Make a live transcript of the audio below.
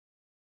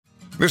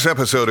This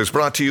episode is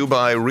brought to you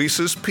by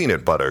Reese's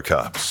Peanut Butter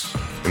Cups.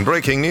 In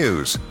breaking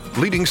news,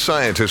 leading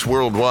scientists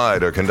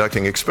worldwide are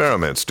conducting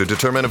experiments to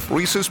determine if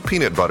Reese's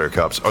Peanut Butter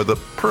Cups are the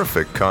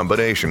perfect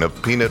combination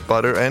of peanut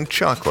butter and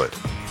chocolate.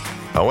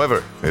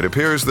 However, it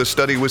appears the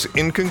study was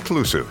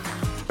inconclusive,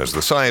 as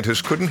the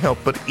scientists couldn't help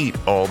but eat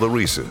all the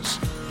Reese's.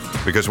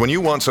 Because when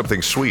you want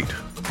something sweet,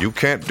 you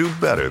can't do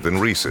better than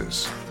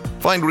Reese's.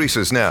 Find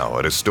Reese's now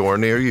at a store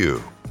near you.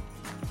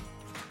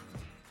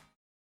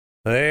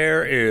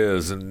 There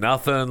is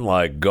nothing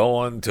like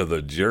going to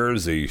the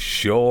Jersey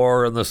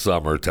Shore in the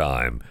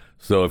summertime.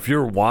 So if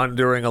you're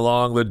wandering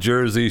along the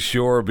Jersey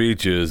Shore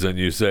beaches and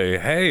you say,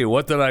 hey,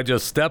 what did I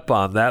just step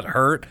on? That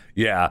hurt?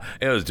 Yeah,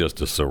 it was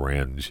just a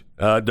syringe.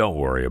 Don't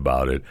worry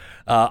about it.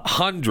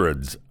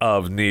 Hundreds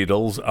of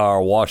needles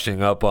are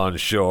washing up on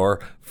shore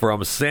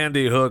from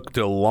Sandy Hook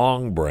to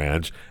Long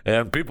Branch,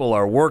 and people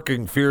are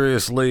working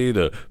furiously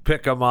to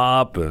pick them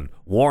up and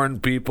warn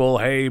people,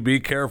 hey, be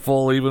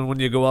careful even when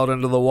you go out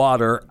into the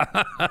water.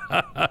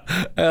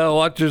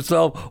 Watch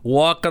yourself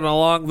walking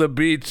along the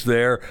beach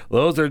there.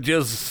 Those are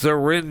just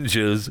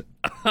syringes.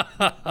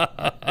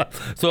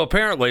 So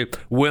apparently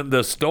when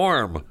the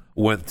storm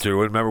went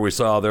through, and remember we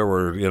saw there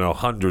were,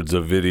 hundreds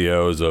of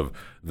videos of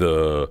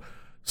the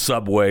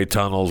subway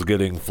tunnels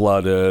getting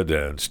flooded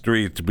and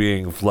streets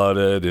being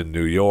flooded in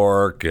New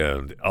York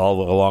and all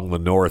along the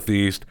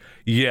Northeast.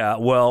 Yeah,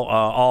 well,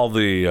 all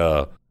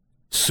the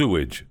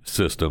sewage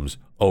systems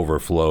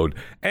overflowed,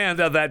 and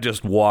that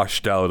just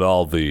washed out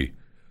all the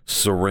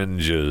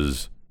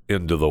syringes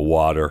into the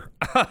water.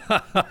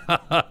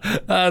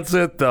 That's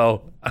it,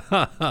 though.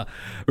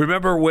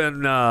 Remember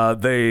when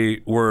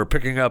they were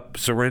picking up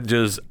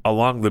syringes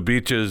along the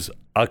beaches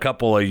a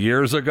couple of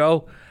years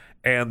ago,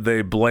 and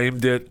they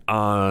blamed it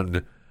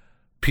on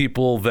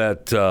people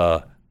that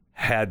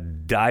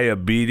had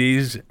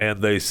diabetes,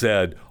 and they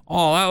said,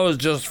 oh, that was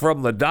just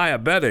from the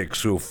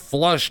diabetics who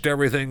flushed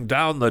everything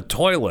down the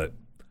toilet.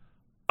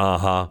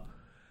 I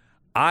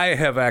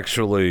have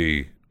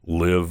actually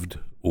lived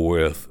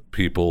with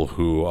people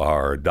who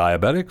are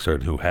diabetics or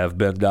who have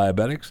been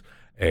diabetics,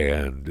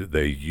 and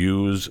they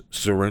use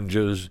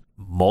syringes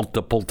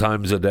multiple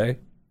times a day,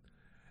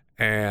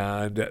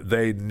 and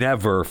they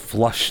never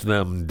flush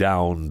them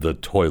down the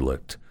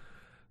toilet.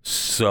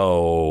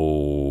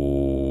 So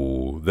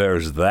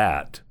there's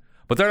that.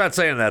 But they're not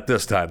saying that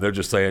this time. They're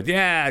just saying,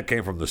 yeah, it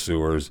came from the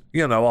sewers.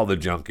 All the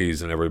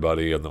junkies and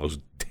everybody and those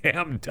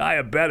damn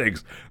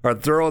diabetics are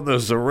throwing the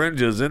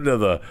syringes into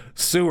the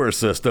sewer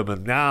system,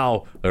 and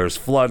now there's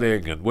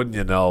flooding, and wouldn't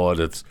you know it,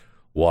 it's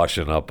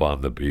washing up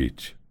on the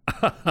beach.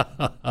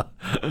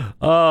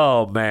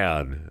 Oh,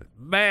 man.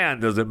 Man,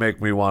 does it make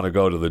me want to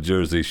go to the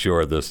Jersey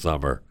Shore this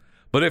summer.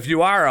 But if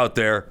you are out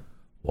there,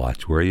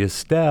 watch where you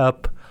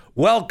step.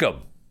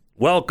 Welcome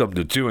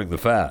to Chewing the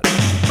Fat.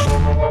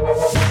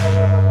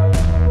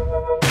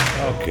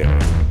 Okay.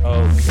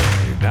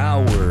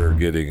 Now we're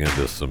getting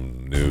into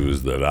some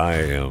news that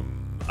I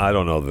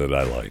don't know that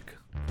I like.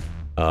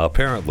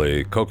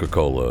 Apparently,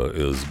 Coca-Cola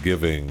is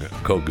giving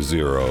Coke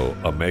Zero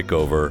a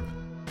makeover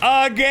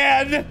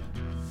again.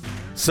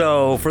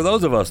 So, for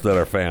those of us that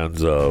are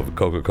fans of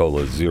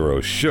Coca-Cola Zero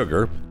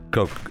Sugar,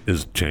 Coke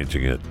is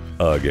changing it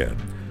again.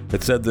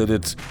 It said that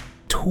it's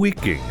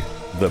tweaking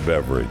the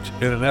beverage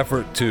in an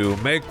effort to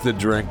make the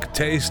drink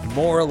taste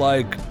more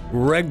like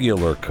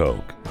regular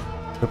Coke.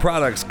 The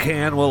product's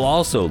can will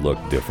also look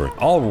different,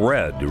 all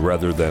red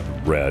rather than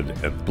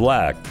red and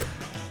black.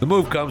 The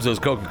move comes as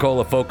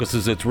Coca-Cola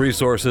focuses its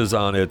resources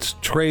on its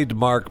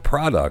trademark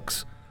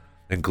products,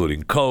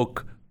 including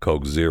Coke,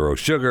 Coke Zero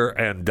Sugar,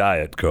 and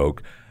Diet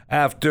Coke,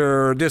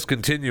 after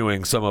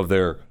discontinuing some of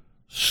their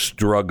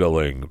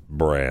struggling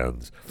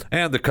brands.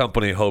 And the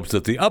company hopes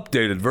that the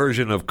updated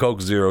version of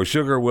Coke Zero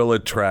Sugar will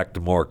attract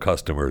more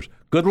customers.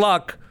 Good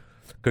luck,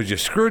 because you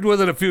screwed with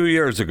it a few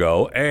years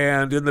ago,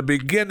 and in the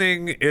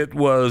beginning it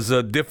was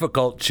a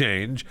difficult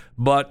change,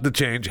 but the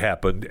change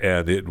happened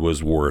and it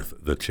was worth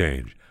the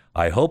change.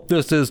 I hope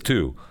this is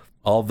too,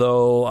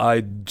 although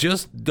I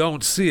just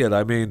don't see it.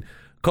 I mean,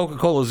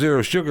 Coca-Cola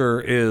Zero Sugar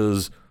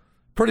is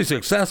pretty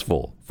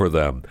successful for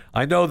them.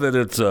 I know that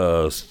it's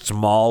a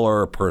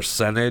smaller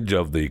percentage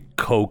of the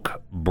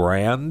Coke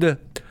brand,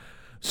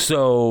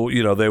 so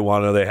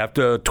they have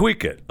to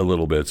tweak it a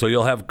little bit. So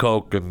you'll have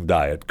Coke and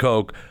Diet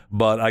Coke,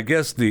 but I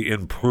guess the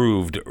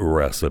improved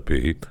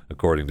recipe,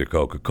 according to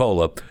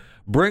Coca-Cola,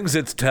 brings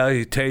its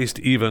taste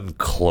even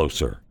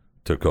closer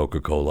to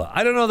Coca-Cola.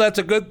 I don't know, that's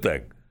a good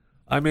thing.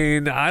 I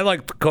mean, I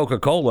like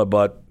Coca-Cola,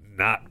 but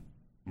not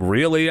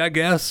really, I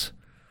guess.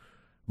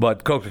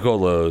 But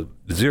Coca-Cola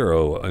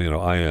Zero,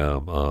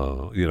 I'm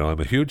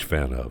a huge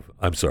fan of.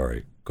 I'm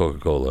sorry,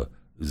 Coca-Cola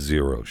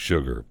Zero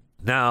Sugar.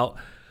 Now,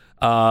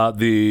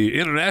 the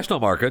international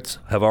markets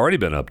have already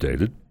been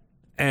updated,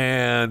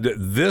 and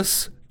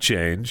this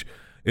change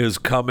is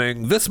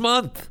coming this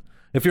month.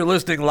 If you're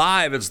listening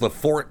live, it's the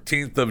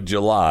 14th of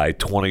July,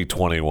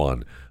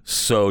 2021.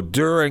 So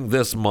during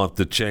this month,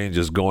 the change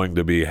is going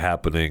to be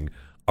happening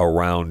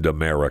around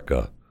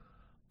America.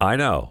 I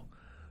know.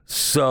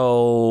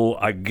 So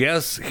I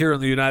guess here in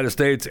the United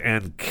States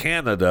and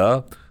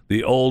Canada,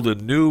 the old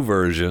and new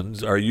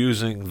versions are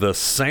using the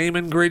same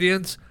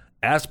ingredients,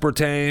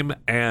 aspartame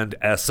and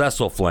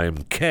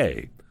acetylflame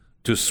K,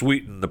 to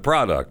sweeten the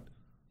product.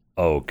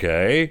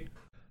 Okay.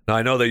 Now,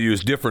 I know they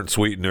use different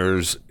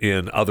sweeteners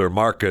in other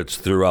markets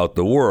throughout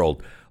the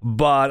world,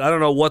 but I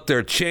don't know what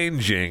they're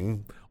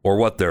changing or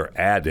what they're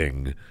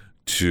adding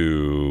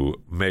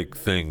to make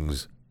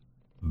things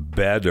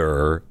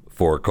better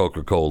for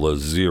Coca-Cola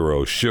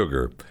Zero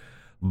Sugar.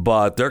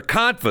 But they're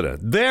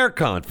confident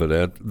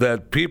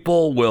that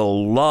people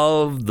will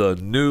love the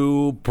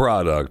new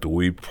product.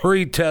 We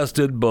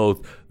pre-tested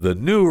both the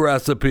new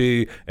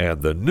recipe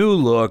and the new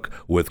look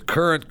with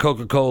current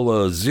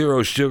Coca-Cola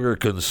Zero Sugar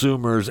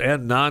consumers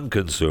and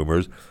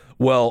non-consumers.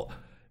 Well,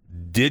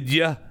 did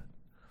you,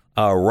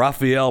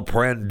 Raphael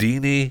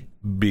Prandini?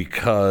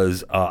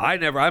 Because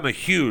I'm a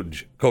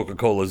huge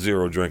Coca-Cola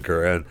Zero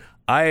drinker, and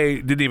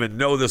I didn't even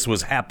know this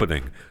was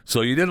happening.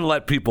 So you didn't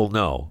let people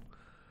know.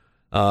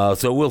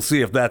 So we'll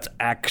see if that's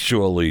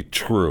actually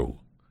true.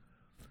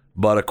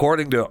 But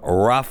according to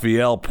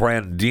Raphael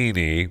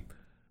Prandini,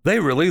 they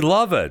really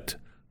love it.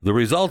 The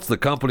results the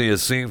company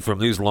has seen from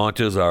these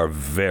launches are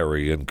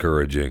very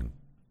encouraging.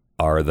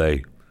 Are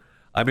they?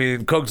 I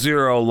mean, Coke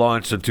Zero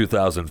launched in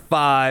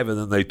 2005, and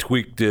then they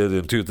tweaked it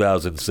in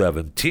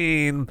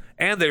 2017,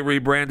 and they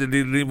rebranded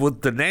it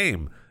with the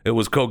name. It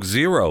was Coke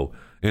Zero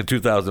in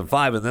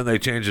 2005, and then they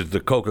changed it to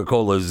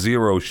Coca-Cola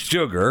Zero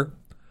Sugar.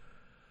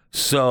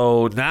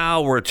 So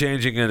now we're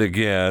changing it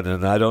again,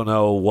 and I don't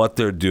know what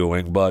they're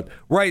doing, but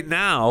right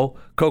now,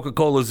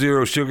 Coca-Cola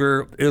Zero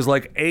Sugar is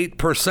like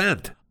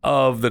 8%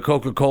 of the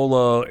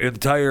Coca-Cola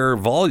entire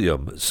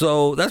volume.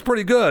 So that's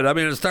pretty good. I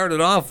mean, it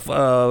started off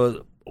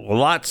a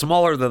lot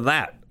smaller than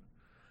that,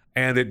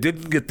 and it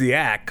didn't get the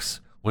axe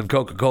when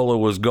Coca-Cola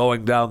was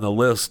going down the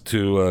list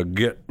to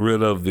get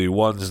rid of the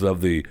ones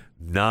of the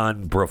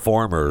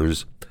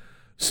non-performers.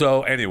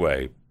 So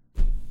anyway,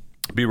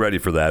 be ready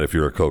for that if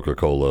you're a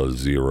Coca-Cola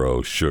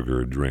Zero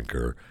Sugar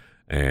drinker.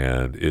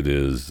 And it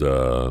is,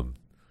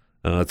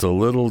 it's a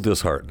little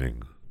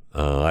disheartening.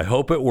 I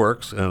hope it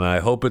works, and I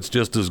hope it's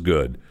just as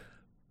good.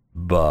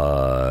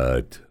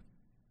 But,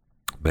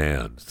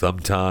 man,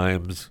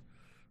 sometimes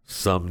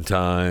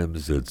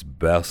it's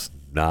best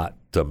not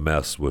to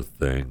mess with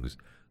things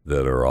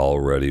that are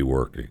already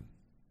working.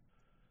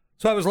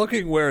 So I was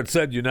looking where it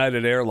said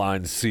United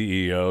Airlines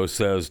CEO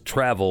says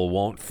travel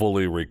won't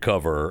fully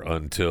recover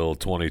until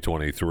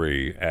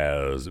 2023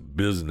 as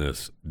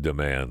business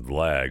demand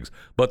lags.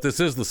 But this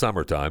is the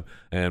summertime,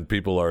 and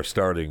people are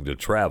starting to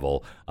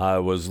travel. I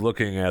was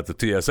looking at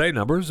the TSA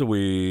numbers.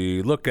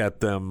 We looked at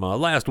them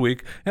last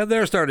week, and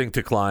they're starting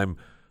to climb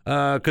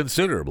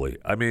considerably.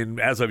 I mean,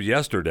 as of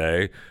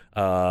yesterday,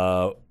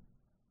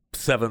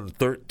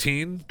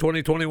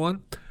 7/13/2021,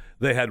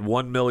 they had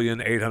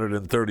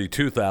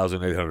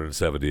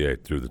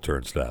 1,832,878 through the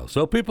turnstile.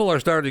 So people are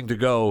starting to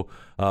go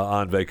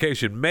on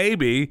vacation.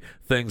 Maybe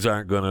things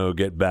aren't going to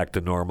get back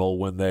to normal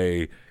when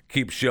they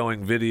keep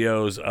showing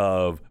videos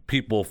of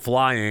people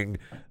flying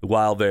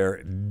while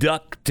they're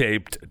duct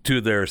taped to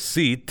their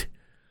seat.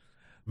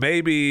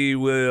 Maybe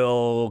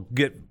we'll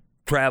get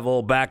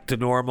travel back to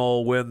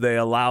normal when they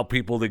allow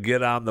people to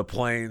get on the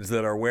planes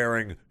that are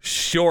wearing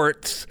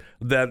shorts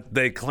that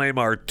they claim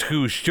are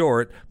too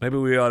short. Maybe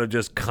we ought to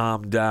just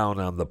calm down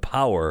on the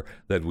power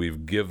that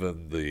we've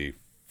given the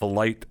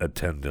flight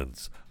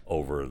attendants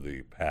over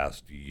the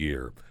past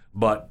year.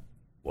 But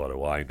what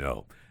do I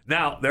know?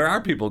 Now, there are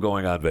people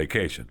going on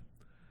vacation,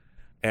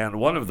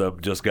 and one of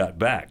them just got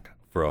back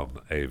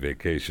from a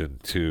vacation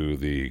to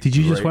the... Did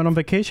you just went on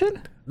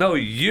vacation? No,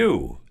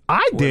 you.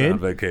 I did. On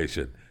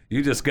vacation.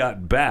 You just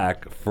got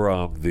back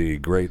from the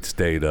great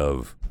state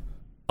of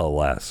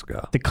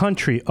Alaska. The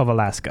country of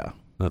Alaska.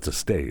 That's a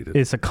state.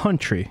 It's a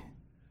country.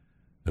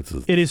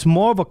 It is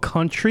more of a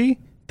country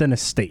than a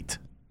state.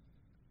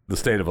 The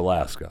state of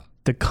Alaska.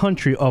 The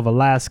country of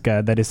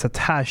Alaska that is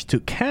attached to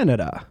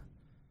Canada.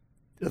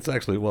 It's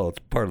actually, well, it's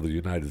part of the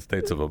United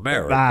States of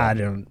America. I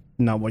don't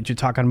know what you're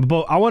talking about.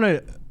 But I want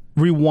to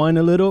rewind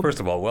a little. First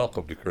of all,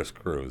 welcome to Chris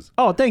Cruz.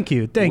 Oh, thank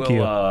you. Thank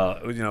you.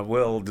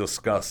 We'll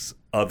discuss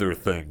other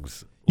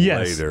things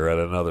yes. later at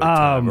another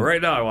time. But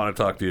right now, I want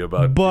to talk to you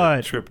about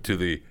your trip to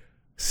the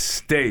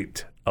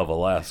state of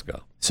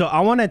Alaska. So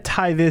I want to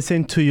tie this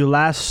into your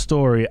last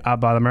story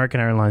about American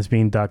Airlines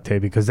being duct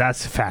taped because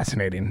that's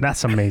fascinating.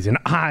 That's amazing.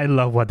 I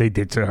love what they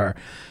did to her.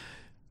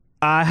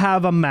 I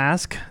have a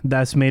mask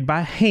that's made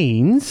by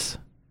Hanes,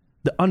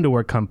 the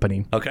underwear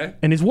company. Okay.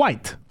 And it's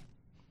white.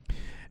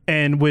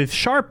 And with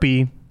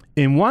Sharpie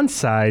in one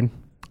side,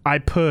 I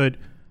put,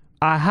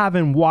 I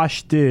haven't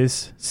washed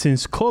this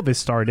since COVID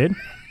started.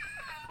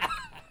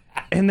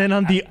 And then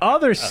on the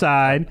other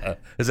side...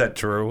 Is that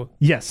true?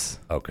 Yes.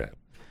 Okay.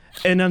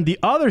 And on the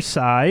other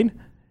side,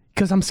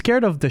 because I'm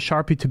scared of the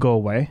Sharpie to go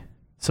away,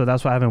 so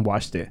that's why I haven't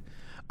washed it.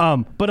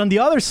 But on the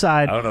other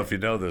side... I don't know if you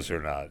know this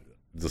or not.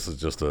 This is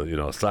just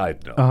a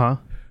side note. Uh-huh.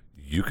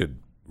 You could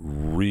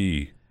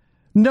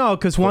No,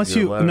 because once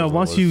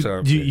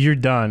you're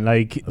done,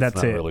 like that's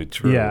not it. really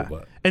true. Yeah,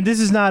 but. And this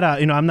is not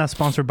I'm not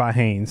sponsored by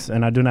Hanes,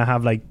 and I do not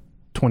have like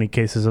 20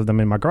 cases of them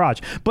in my garage.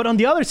 But on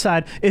the other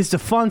side is the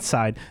fun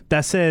side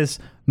that says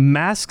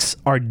masks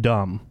are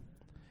dumb.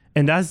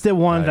 And that's the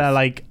one that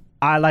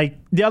I like.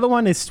 The other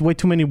one is way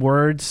too many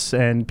words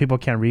and people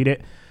can't read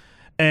it.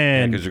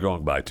 And because you're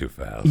going by too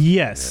fast.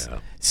 Yes. Yeah.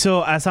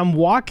 So as I'm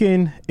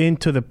walking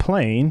into the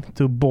plane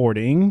to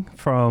boarding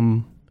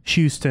from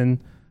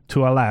Houston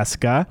to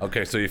Alaska.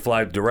 Okay, so you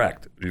fly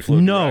direct. You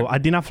flew No, direct? I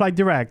did not fly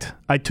direct.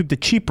 I took the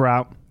cheap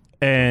route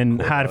and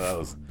that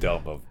was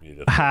dumb of me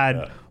to had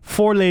think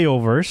 4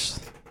 layovers.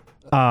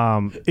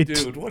 that.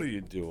 Dude, what are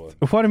you doing?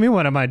 What do you mean?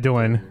 What am I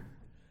doing?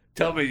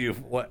 Tell me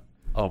what?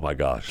 Oh my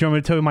gosh! Do you want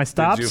me to tell you my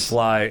stops? Did you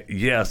fly?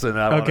 Yes, and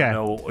I want to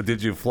know.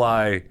 Did you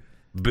fly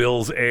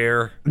Bill's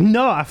Air?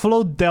 No, I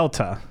flew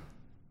Delta.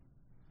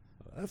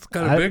 That's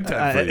kind of big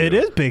time for you. It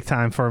is big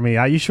time for me.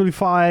 I usually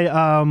fly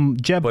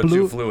JetBlue. But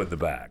you flew in the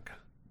back.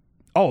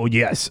 Oh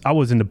yes, I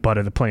was in the butt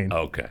of the plane.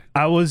 Okay.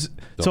 I was.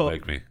 Don't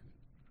make me.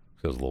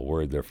 I was a little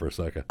worried there for a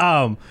second.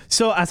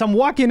 So as I'm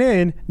walking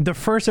in, the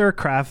first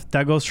aircraft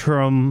that goes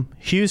from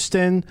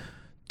Houston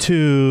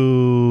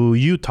to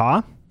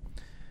Utah,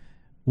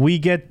 we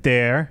get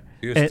there.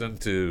 Houston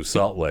to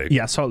Salt Lake.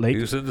 Yeah, Salt Lake.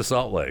 Houston to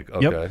Salt Lake.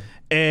 Okay. Yep.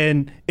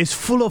 And it's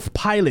full of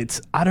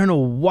pilots. I don't know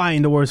why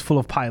in the world it's full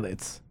of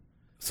pilots.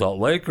 Salt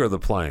Lake or the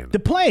plane? The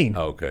plane.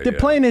 Okay, The yeah.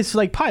 plane is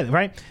like pilot,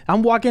 right?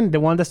 I'm walking,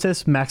 the one that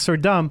says Max are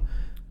dumb.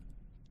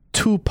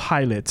 2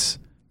 pilots.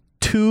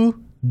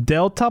 2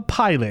 Delta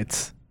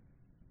pilots.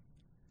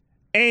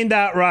 Ain't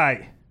that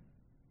right?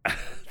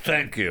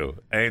 Thank you.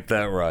 Ain't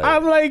that right?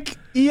 I'm like,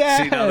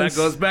 yes. See, now that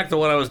goes back to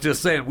what I was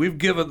just saying. We've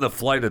given the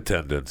flight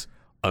attendants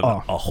a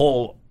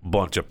whole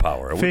bunch of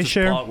power.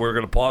 Fisher. We're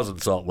going to pause in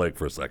Salt Lake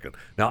for a second.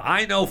 Now,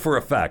 I know for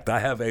a fact I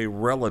have a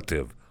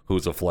relative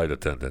who's a flight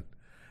attendant,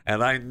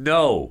 and I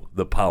know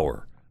the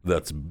power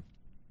that's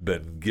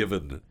been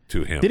given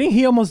to him. Didn't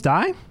he almost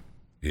die?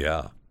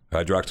 Yeah.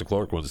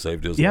 Hydroxychloroquine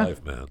saved his Yeah.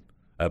 life, man.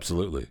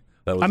 Absolutely.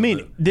 That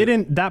was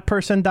Didn't that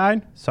person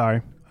die?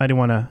 Sorry, I didn't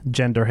want to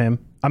gender him.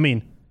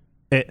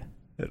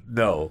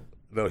 No,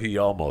 he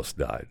almost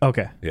died.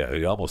 Okay. Yeah,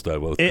 he almost died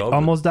with It COVID.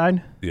 almost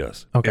died?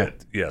 Yes. Okay.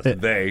 Yes.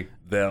 It. They,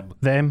 them,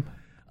 Them?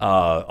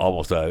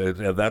 almost died.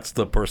 And that's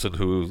the person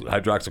who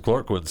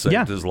hydroxychloroquine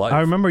saved his life. I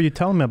remember you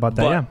telling me about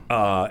that,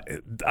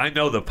 But I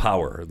know the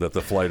power that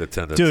the flight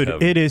attendants have.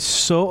 Dude, it is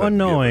so been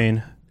annoying.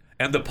 given.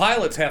 And the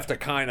pilots have to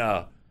kind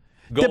of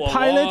go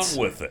along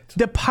with it.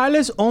 The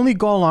pilots only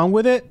go along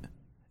with it.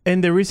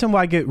 And the reason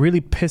why I get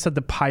really pissed at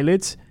the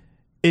pilots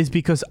is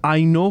because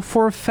I know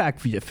for a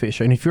fact, Via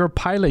Fisher, and if you're a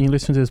pilot and you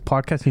listen to this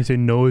podcast and you say,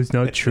 no, it's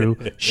not true,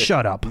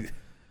 shut up.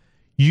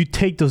 You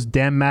take those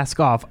damn masks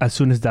off as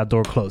soon as that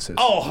door closes.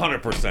 Oh,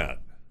 100%.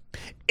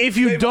 If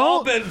you They've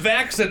all don't, been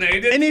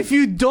vaccinated. and if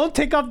you don't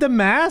take off the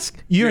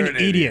mask, you're an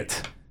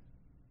idiot.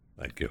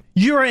 Thank you.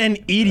 You're an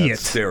idiot.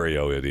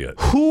 Stereo idiot.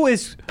 Who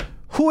is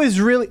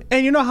really,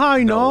 and you know how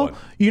I know? one.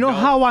 You know No,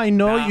 how I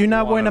know you're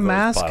not one wearing a of those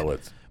mask?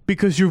 pilots.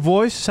 Because your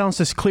voice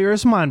sounds as clear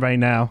as mine right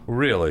now.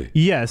 Really?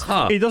 Yes.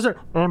 Huh. It doesn't.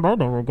 Well,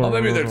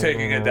 maybe they're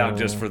taking it down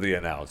just for the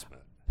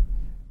announcement.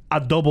 A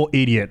double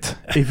idiot.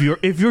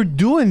 If you're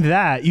doing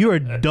that, you're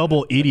a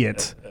double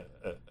idiot.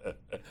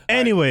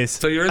 Anyways,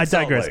 So you're in I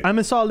Salt digress. Lake. I'm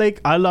in Salt Lake.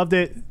 I loved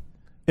it.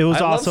 It was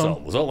I love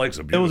awesome. Salt Lake's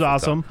a beautiful was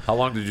awesome. town. How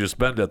long did you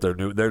spend at their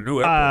new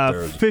airport?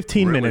 There is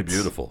 15 really minutes.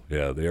 Beautiful.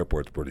 Yeah, the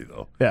airport's pretty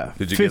though. Yeah.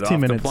 Did you 15 get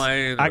off minutes. the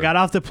plane? I got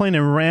off the plane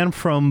and ran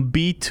from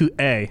B to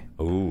A.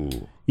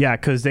 Ooh. Yeah,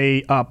 because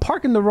they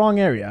parked in the wrong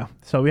area.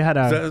 So we had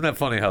a. Isn't that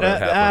funny how that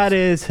happens? That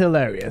is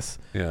hilarious.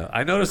 Yeah,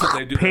 I noticed that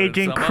they do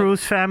Paging that in some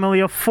Cruise family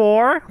of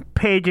 4.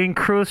 Paging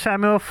Cruise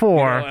family of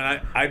 4.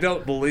 and I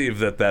don't believe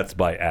that that's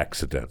by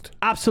accident.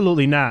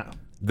 Absolutely not.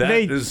 That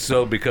is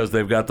so because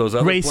they've got those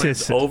other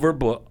Racist. planes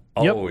overbooked.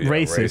 Yep, Oh, yeah,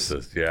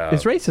 racist. Yeah,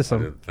 It's racism.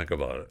 I didn't think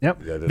about it. Yep.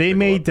 Yeah, I didn't They think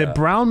made about the that.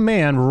 brown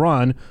man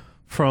run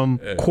from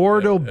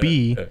corridor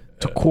B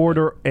to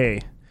corridor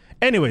A.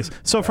 Anyways,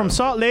 so from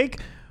Salt Lake,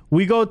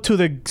 we go to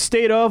the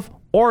state of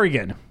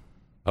Oregon.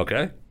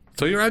 Okay,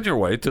 so you're on your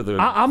way to the.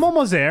 I'm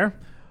almost there.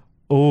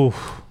 Oh,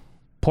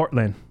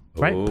 Portland.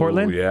 Right? Ooh,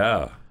 Portland?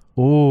 Yeah.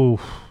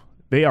 Oh,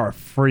 they are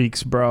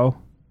freaks, bro.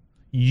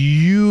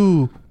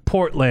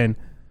 Portland,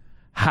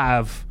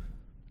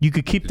 you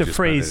could keep the Did you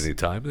phrase. spend any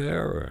time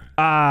there?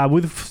 Or?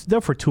 We were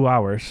there for 2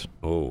 hours.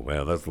 Oh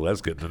man, that's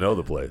getting to know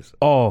the place.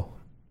 Oh,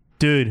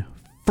 dude,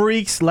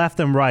 freaks left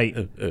and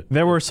right.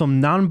 There were some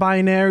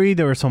non-binary.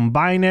 There were some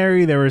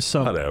binary. There was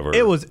some. Whatever.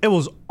 It was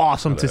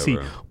awesome to see.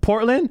 Whatever.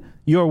 Portland,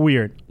 you're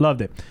weird.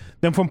 Loved it.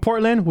 Then from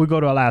Portland, we go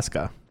to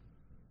Alaska.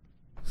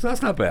 So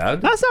that's not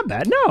bad. That's not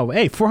bad. No,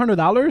 hey,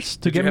 $400 to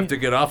Did get you me. have to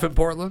get off in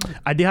Portland?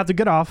 I did have to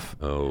get off.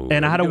 Oh,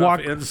 and I had to get off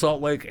walk. in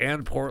Salt Lake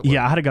and Portland.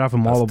 Yeah, I had to get off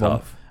from all of That's them.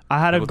 tough. I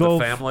had to With go.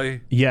 the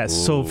family. Yes.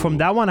 So from Ooh.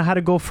 that one, I had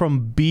to go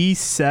from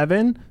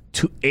B7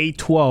 to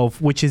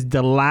A12, which is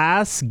the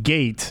last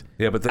gate.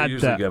 Yeah, but they at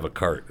usually have a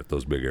cart at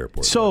those big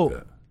airports. So, like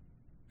that.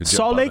 You jump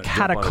Salt on Lake it-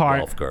 had jump a on cart.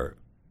 golf cart.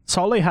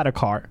 Salt Lake had a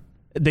car.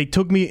 They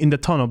took me in the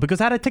tunnel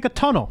because I had to take a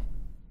tunnel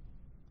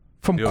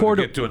from You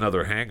quarter get to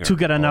another hangar. to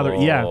get another.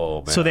 Yeah.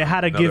 Man. So they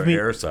had to give me.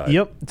 Airside.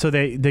 Yep. So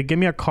they give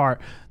me a car.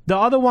 The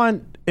other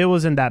one, it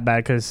wasn't that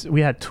bad because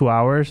we had 2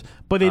 hours,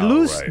 but they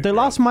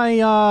lost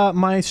my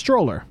my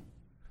stroller.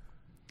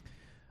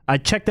 I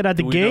checked it at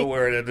the Do we gate. know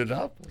where it ended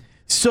up?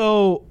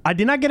 So I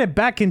did not get it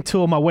back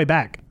until my way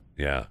back.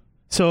 Yeah.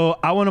 So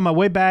I went on my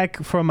way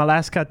back from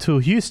Alaska to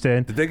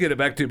Houston. Did they get it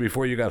back to you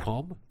before you got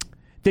home?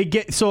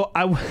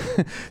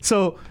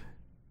 So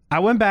I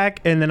went back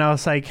and then I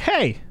was like,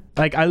 hey,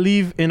 like I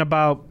leave in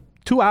about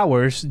 2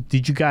 hours.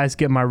 Did you guys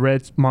get my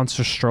red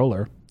monster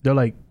stroller? They're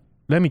like,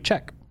 let me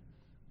check.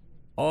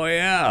 Oh,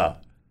 yeah.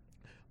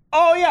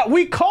 Oh yeah,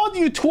 we called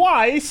you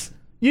twice.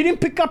 You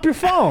didn't pick up your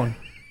phone.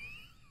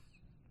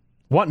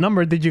 What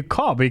number did you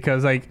call?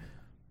 Because like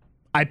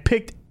I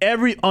picked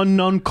every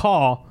unknown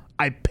call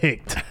I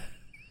picked.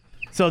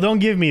 So don't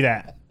give me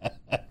that.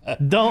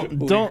 Don't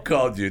We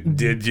called you,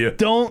 did you?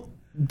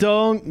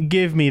 don't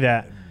give me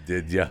that.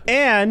 Did you?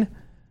 And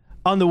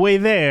on the way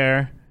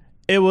there,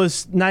 it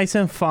was nice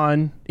and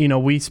fun. You know,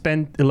 we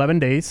spent 11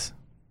 days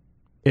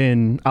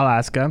in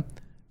Alaska.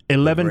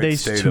 11 great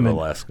days state to of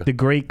Alaska. the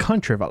great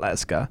country of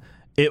Alaska.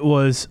 It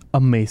was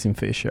amazing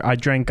fish here. I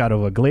drank out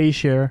of a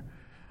glacier.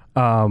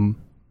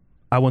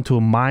 I went to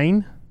a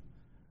mine,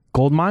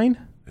 gold mine.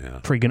 Yeah.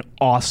 Freaking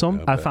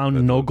awesome. I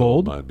found no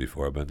gold. Mine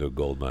before. I've been to a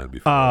gold mine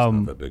before. It's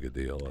not that big a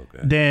deal. Okay.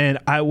 Then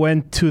I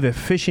went to the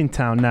fishing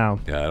town now.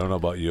 Yeah, I don't know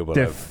about you, but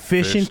The I've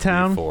fishing fished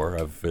town- before.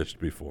 I've fished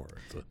before.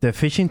 The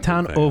fishing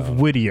town thing, of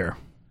Whittier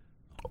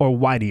or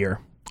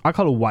Whittier. I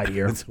call it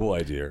Whittier. It's a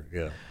white ear.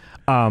 Yeah.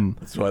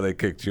 That's why they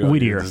kicked you out.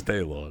 Whittier. You didn't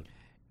stay long.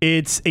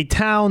 It's a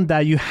town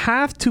that you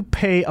have to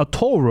pay a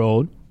toll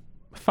road.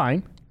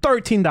 Fine.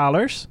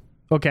 $13.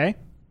 Okay.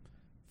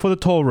 For the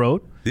toll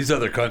road. These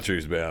other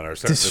countries, man, are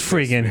starting This to piss me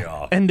friggin'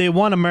 off. and they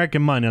want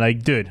American money.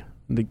 Like, dude,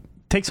 like,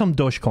 take some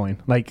Dogecoin.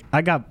 Like,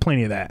 I got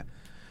plenty of that.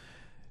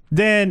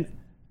 Then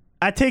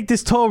I take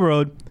this toll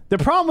road. The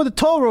problem with the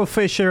toll road,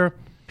 Fisher,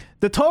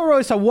 the toll road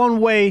is a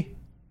one-way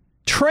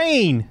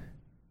train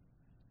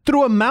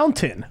through a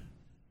mountain.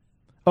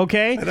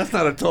 Okay? And that's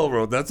not a toll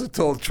road. That's a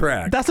toll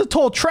track. That's a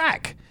toll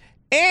track.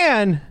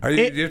 And Are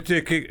you,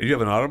 you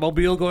have an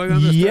automobile going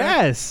on this track?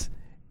 yes.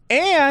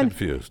 And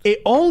Confused.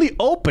 it only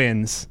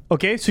opens,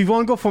 okay? So if you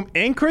want to go from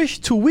Anchorage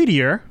to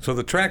Whittier, So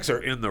the tracks are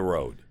in the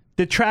road.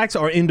 the tracks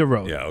are in the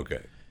road. Yeah, okay.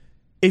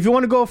 If you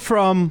want to go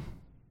from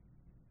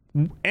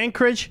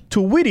Anchorage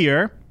to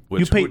Whittier,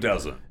 Which you pay who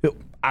doesn't?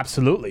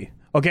 Absolutely.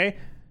 Okay?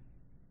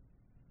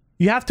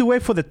 You have to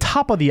wait for the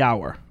top of the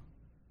hour.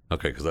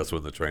 Okay, because that's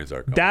when the trains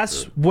are coming.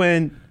 That's through.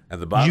 when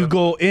And the bottom, you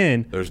go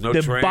in. there's no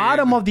the train.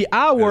 bottom of the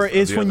hour It's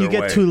is the when you other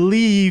get way. to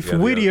leave Yeah, the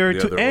Whittier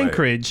other to way.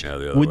 Anchorage. Yeah,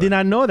 the other We way. did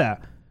not know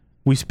that.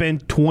 We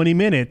spent 20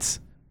 minutes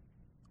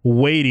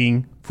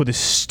waiting for the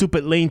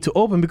stupid lane to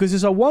open because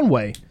it's a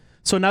one-way.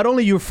 So not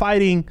only you're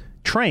fighting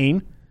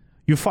train,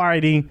 you're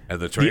fighting And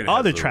the train has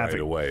other the traffic.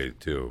 right of way,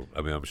 too.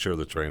 I mean, I'm sure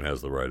the train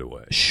has the right of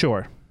way.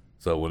 Sure.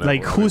 So whenever,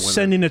 Like, who's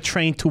sending a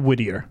train to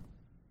Whittier?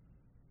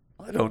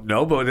 I don't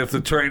know, but if the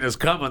train is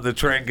coming, the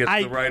train gets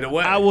the right of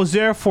way. I was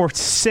there for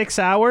 6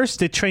 hours.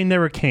 The train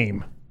never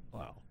came.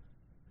 Wow.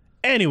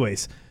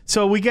 Anyways,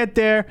 so we get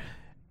there,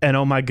 and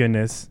oh my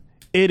goodness,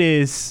 it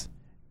is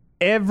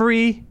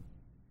every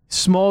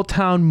small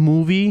town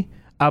movie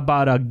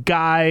about a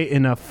guy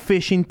in a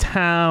fishing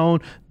town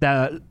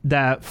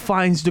that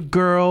finds the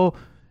girl.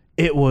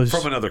 It was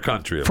From another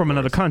country. of from course.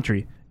 another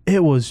country.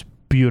 It was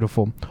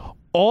beautiful.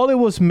 All it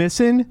was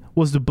missing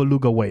was the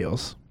beluga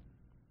whales.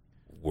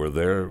 Were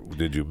there?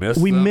 Did you miss?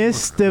 We them?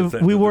 missed Did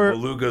we the were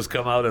belugas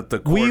come out at the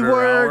quarter we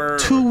were hour?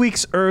 2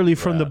 weeks early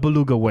from the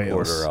beluga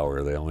whales. Quarter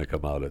hour. They only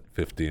come out at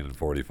 15 and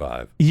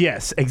 45.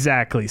 Yes,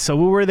 exactly. So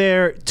we were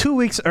there 2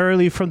 weeks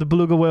early from the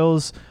beluga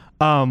whales.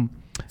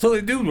 So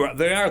they do.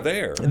 They are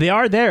there. They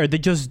are there. They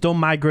just don't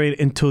migrate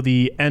until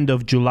the end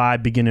of July,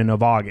 beginning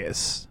of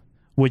August,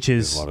 which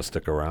is Want to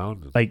stick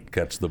around? And like-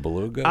 catch the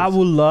belugas? I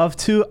would love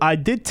to. I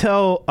did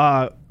tell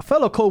a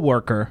fellow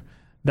coworker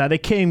that they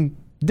came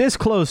this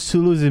close to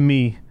losing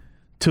me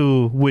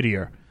to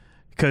Whittier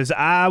because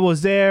I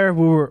was there.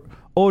 We were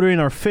ordering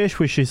our fish,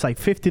 which is like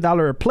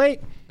 $50 a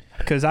plate,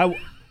 because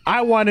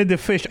I wanted the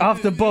fish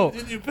off the boat.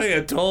 Did you pay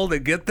a toll to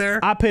get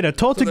there? I paid a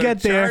toll to they're get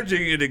there.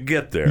 charging you to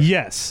get there.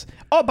 Yes.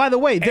 Oh, by the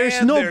way, there's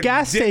And no they're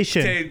gas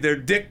station. They're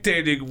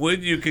dictating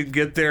when you can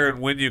get there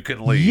and when you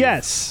can leave.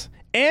 Yes.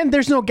 And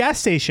there's no gas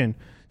station.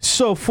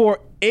 So for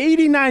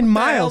 89 What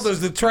the hell miles, does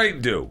the train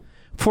do?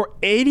 for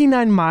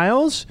 89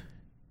 miles,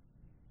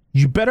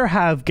 you better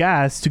have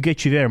gas to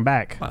get you there and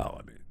back. Well,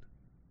 I mean,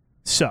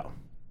 So,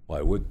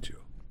 why wouldn't you?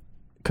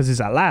 because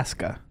it's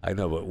Alaska. I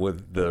know,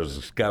 but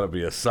there's got to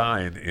be a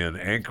sign in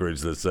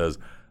Anchorage that says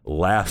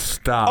 "last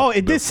stop." Oh,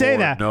 it did say before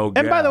that. No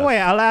And by the gas. way,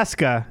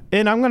 Alaska,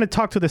 and I'm going to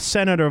talk to the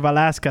senator of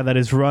Alaska that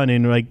is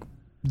running, like,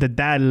 the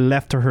dad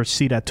left her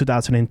seat at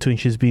 2002, and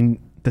she's been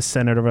the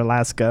senator of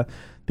Alaska. I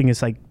think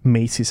it's like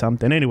Macy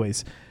something.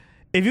 Anyways,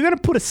 if you're going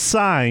to put a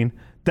sign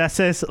that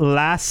says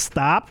last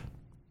stop,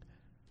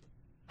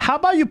 how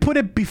about you put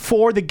it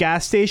before the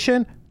gas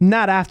station,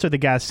 not after the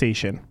gas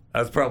station?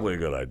 that's probably a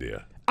good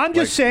idea. I'm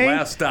just saying.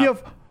 Last stop, you know,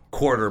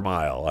 quarter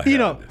mile. Ahead. you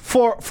know,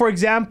 for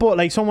example,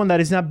 like someone that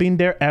has not been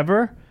there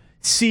ever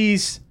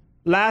sees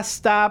last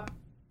stop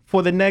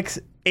for the next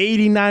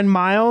 89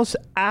 miles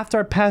after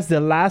I passed the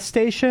last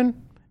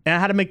station and I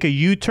had to make a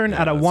U-turn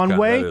at a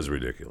one-way. That is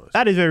ridiculous.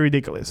 That is very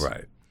ridiculous.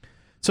 Right.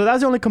 So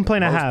that's the only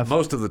complaint I have.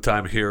 Most of the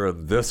time here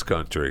in this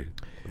country,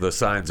 the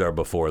signs are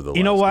before the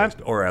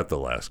or at the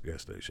last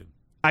gas station.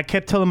 I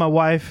kept telling my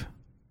wife,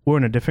 we're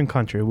in a different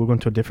country. We're going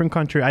to a different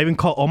country. I even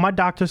called all my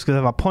doctors because I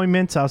have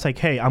appointments. I was like,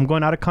 hey, I'm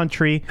going out of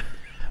country.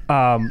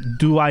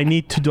 Do I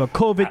need to do a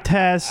COVID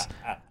test?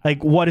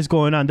 Like, what is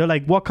going on? They're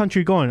like, what country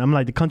are you going? I'm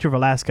like, the country of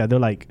Alaska. They're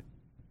like,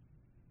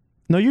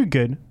 no, you're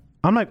good.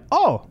 I'm like,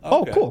 oh,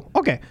 cool.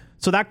 Okay.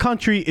 So that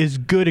country is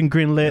good and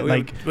green lit.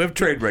 We have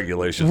trade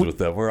regulations with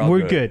them.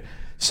 We're good.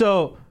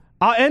 So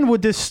I'll end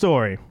with this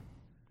story.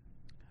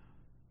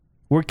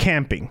 We're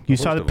camping. You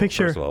saw the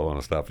picture. First of all, I want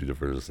to stop you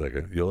for a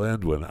second. You'll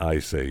end when I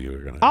say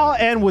you're going to. I'll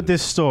end with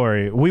this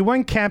story. We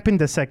went camping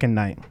the second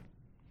night.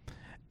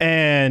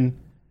 And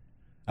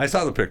I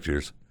saw the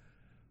pictures.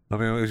 I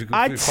mean,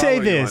 I'd say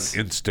this.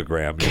 On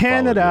Instagram.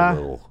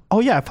 Canada. Oh,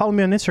 yeah. Follow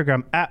me on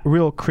Instagram at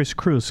Real Chris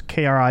Cruz.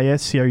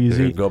 KRISCRUZ.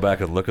 You can go back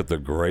and look at the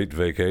great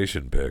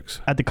vacation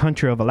pics. At the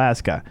country of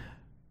Alaska.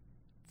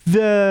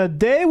 The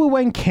day we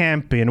went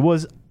camping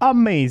was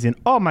amazing.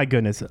 Oh, my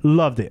goodness.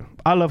 Loved it.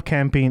 I love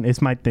camping.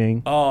 It's my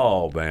thing.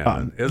 Oh,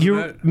 man. Isn't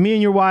it? Me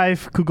and your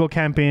wife could go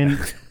camping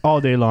all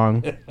day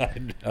long. I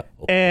know.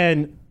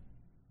 And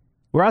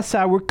we're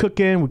outside. We're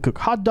cooking. We cook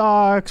hot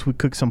dogs. We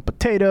cook some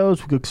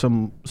potatoes. We cook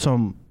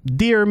some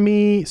deer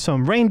meat,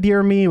 some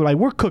reindeer meat.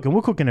 We're cooking.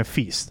 We're cooking a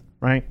feast,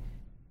 right?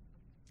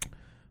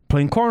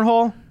 Playing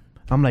cornhole.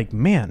 I'm like,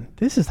 man,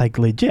 this is like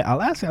legit.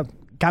 Alaska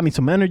got me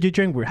some energy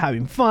drink. We're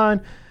having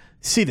fun.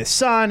 See the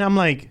sun. I'm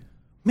like,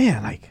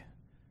 man, like,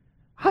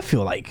 I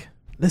feel like,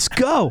 let's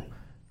go.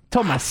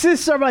 Told my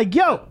sister, I'm like,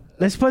 yo,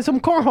 let's play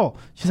some cornhole.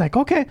 She's like,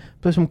 okay,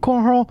 play some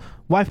cornhole.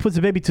 Wife puts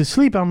the baby to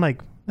sleep. I'm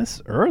like,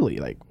 that's early.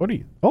 Like, what are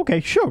you?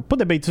 Okay, sure. Put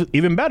the baby to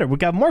even better. We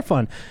got more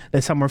fun.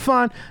 Let's have more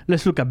fun.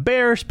 Let's look at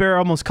bears. Bear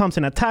almost comes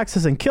and attacks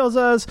us and kills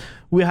us.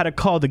 We had to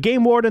call the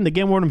game warden. The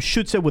game warden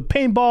shoots it with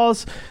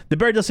paintballs. The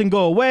bear doesn't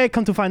go away.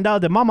 Come to find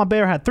out that Mama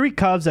Bear had 3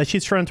 cubs that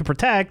she's trying to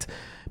protect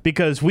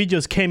because we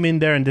just came in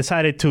there and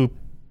decided to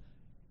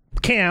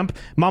camp.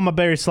 Mama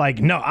Bear is like,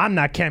 no, I'm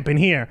not camping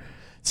here.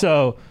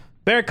 So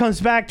bear comes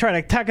back, try to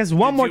attack us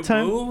one more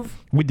time. Move?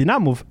 We did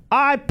not move.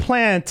 I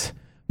plant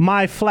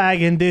my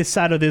flag in this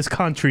side of this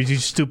country, you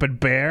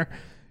stupid bear.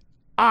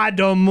 I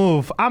don't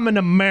move. I'm an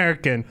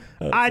American.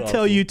 I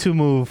tell you to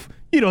move.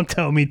 You don't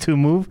tell me to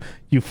move,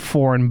 you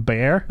foreign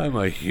bear. I'm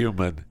a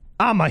human.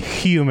 I'm a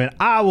human.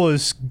 I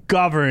was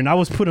governed. I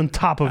was put on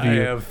top of you.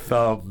 I have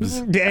thumbs.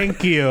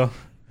 Thank you.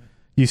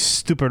 You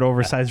stupid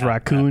oversized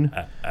raccoon.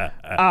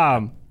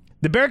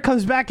 The bear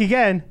comes back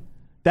again.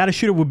 They had to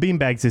shoot it with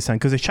beanbags this time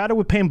because they shot it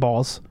with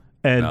paintballs.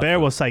 And bear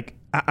was like,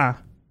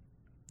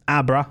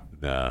 bruh.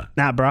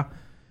 Nah, bruh.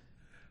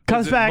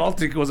 Comes back.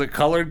 Was it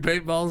colored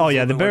paintballs? Oh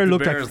yeah, the bear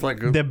looked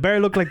like the bear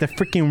looked like the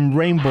freaking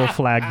rainbow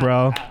flag,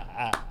 bro.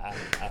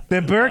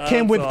 The bear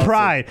came with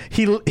pride.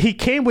 He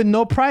came with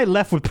no pride,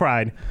 left with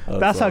pride.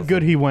 That's how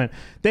good he went.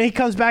 Then he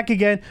comes back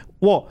again.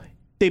 Well,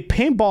 they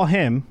paintball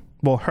him,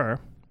 her.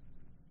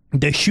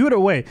 They shoot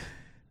away.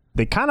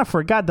 They kind of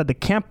forgot that the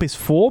camp is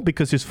full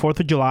because it's 4th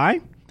of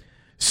July.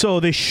 So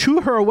they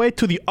shoot her away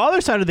to the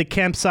other side of the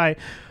campsite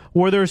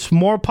where there's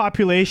more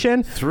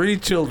population. 3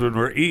 children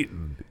were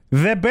eaten.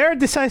 The bear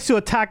decides to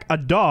attack a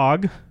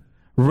dog,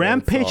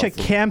 rampage a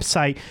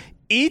campsite,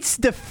 eats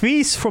the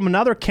feast from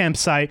another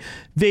campsite.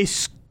 They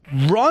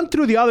run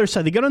through the other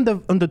side. They get on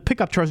the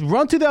pickup trucks,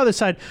 run to the other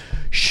side,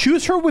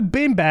 shoots her with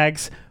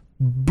beanbags,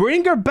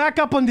 bring her back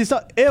up on this.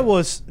 It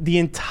was the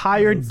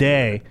entire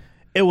day.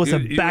 It was a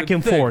back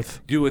and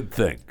forth. You would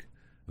think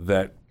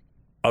that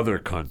other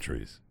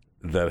countries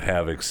that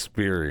have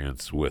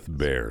experience with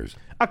bears.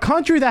 A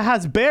country that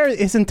has bears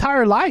its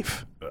entire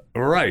life.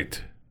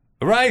 Right.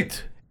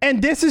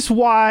 And this is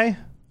why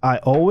I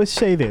always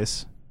say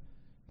this.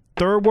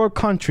 Third world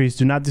countries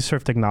do not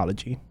deserve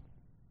technology.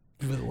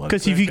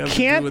 Because if you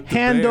can't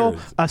handle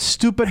a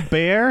stupid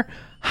bear,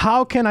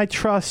 how can I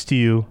trust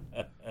you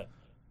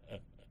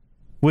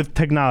with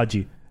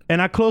technology? And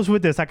I close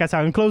with this. Like I said,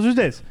 I'm going to close with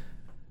this.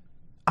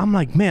 I'm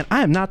like, man,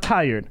 I am not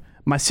tired.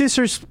 My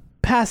sister's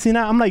passing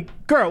out. I'm like,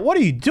 girl, what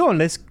are you doing?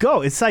 Let's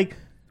go. It's like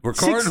we're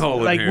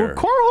cornholing here. We're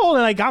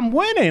cornholing. Like, I'm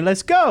winning.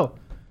 Let's go.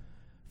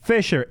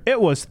 Fisher,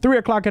 it was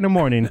 3:00 in the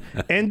morning,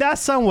 and that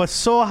sun was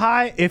so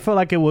high, it felt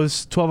like it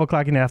was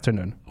 12:00 in the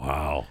afternoon.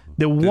 Wow.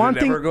 Did it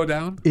never go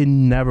down? It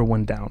never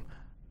went down.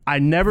 I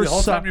never the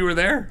whole time you were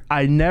there?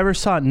 I never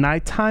saw it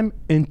nighttime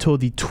until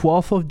the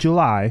 12th of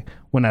July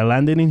when I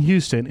landed in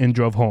Houston and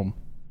drove home.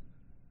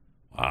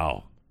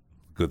 Wow.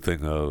 Good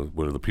thing,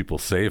 were the people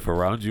safe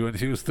around you in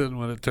Houston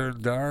when it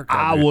turned dark?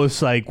 I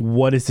was like,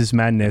 what is this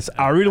madness?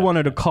 I really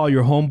wanted to call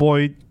your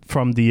homeboy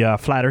from the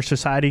Flat Earth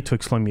Society to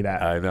explain me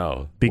that. I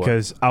know.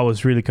 Because I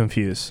was really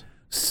confused.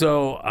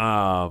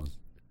 So,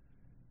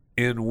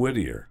 in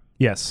Whittier,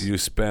 yes, you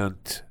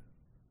spent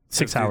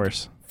 6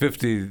 hours.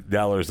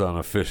 $50 on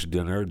a fish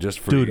dinner just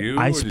for Dude, you?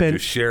 I Or did you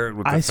share it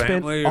with the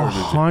family? I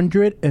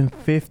spent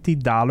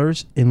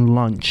 $150 in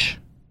lunch.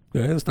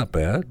 Yeah, that's not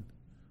bad.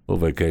 A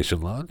little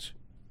vacation lunch.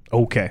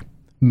 Okay,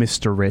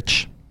 Mr.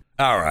 Rich.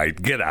 All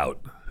right, get out.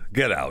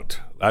 Get out.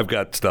 I've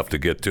got stuff to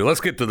get to.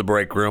 Let's get to the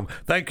break room.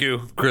 Thank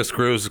you, Chris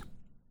Cruz.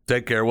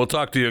 Take care. We'll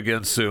talk to you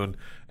again soon.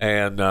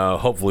 And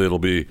hopefully it'll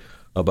be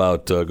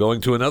about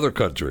going to another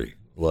country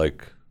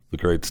like the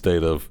great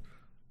state of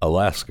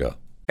Alaska.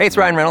 Hey, it's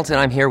Ryan Reynolds, and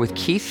I'm here with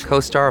Keith,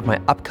 co-star of my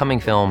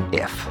upcoming film,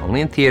 If, only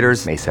in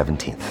theaters May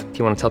 17th. Do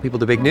you want to tell people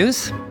the big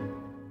news?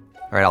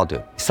 All right, I'll do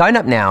it. Sign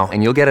up now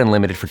and you'll get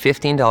unlimited for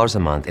 $15 a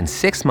month and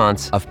 6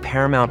 months of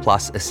Paramount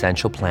Plus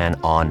Essential Plan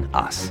on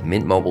us.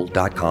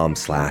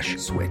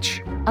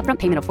 MintMobile.com/switch. Upfront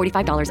payment of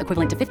 $45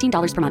 equivalent to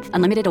 $15 per month.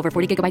 Unlimited over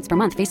 40 gigabytes per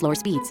month. Face lower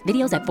speeds.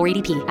 Videos at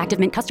 480p. Active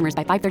Mint customers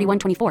by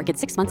 531.24 get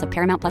 6 months of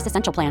Paramount Plus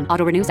Essential Plan.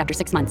 Auto renews after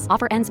 6 months.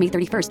 Offer ends May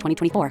 31st,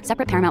 2024.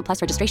 Separate Paramount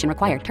Plus registration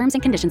required. Terms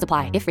and conditions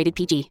apply if rated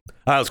PG.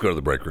 All right, let's go to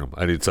the break room.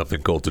 I need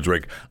something cold to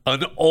drink.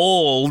 An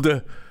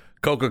old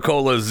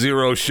Coca-Cola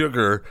Zero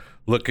Sugar,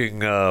 looking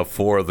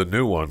for the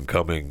new one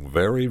coming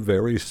very,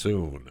 very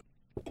soon.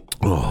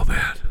 Oh,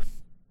 man.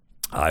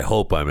 I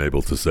hope I'm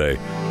able to say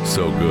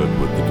so good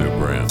with the new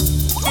brand.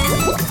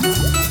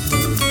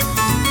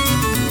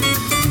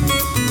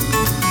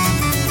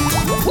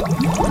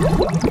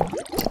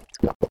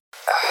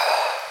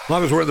 As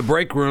long as we're in the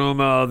break room,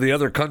 the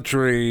other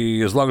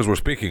country, as long as we're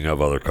speaking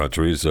of other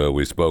countries,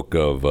 we spoke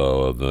of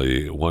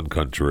the one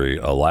country,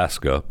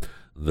 Alaska,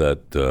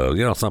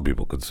 that, some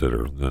people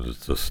consider that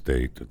it's a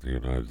state in the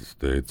United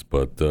States,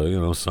 but,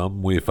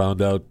 some we found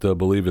out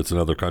believe it's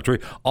another country.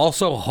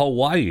 Also,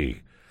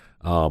 Hawaii.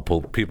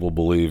 People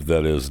believe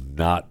that is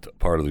not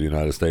part of the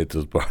United States.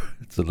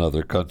 It's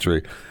another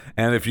country.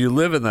 And if you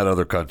live in that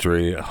other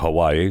country,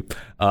 Hawaii,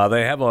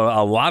 they have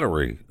a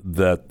lottery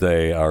that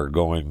they are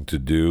going to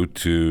do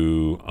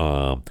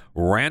to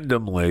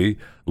randomly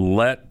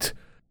let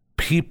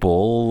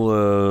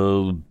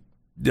people,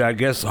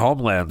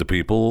 homeland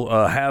people,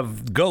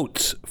 have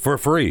goats for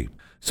free.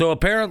 So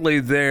apparently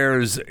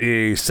there's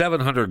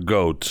 700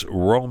 goats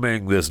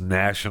roaming this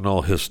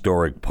National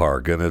Historic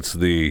Park, and it's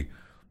the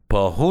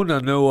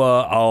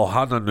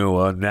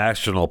Pahunanu'a-Auhananua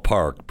National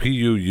Park,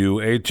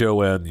 Puhunanuau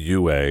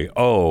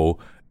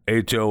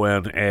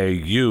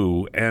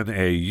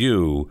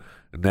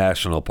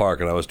National Park.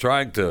 And I was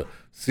trying to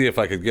see if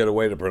I could get a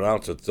way to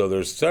pronounce it. So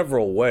there's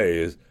several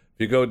ways. If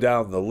you go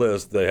down the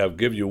list, they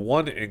give you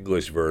one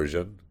English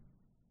version.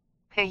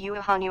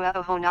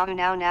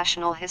 Pahunanu'a-Auhananua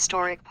National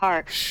Historic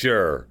Park.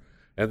 Sure.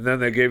 And then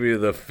they give you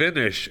the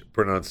Finnish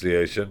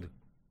pronunciation.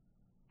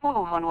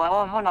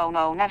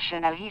 Pahunanu'a-Auhananua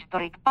National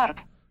Historic Park.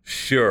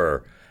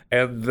 Sure.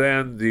 And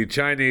then the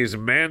Chinese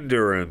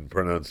Mandarin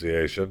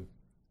pronunciation.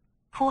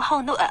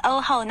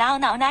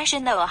 Puhunanu'a-Auhananua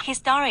National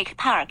Historic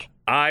Park.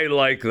 I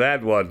like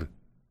that one.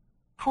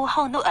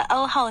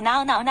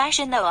 Puhunanu'a-Auhananua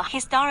National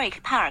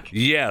Historic Park.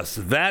 Yes,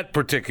 that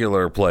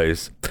particular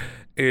place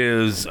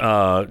is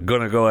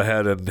going to go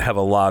ahead and have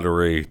a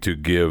lottery to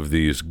give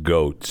these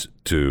goats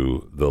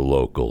to the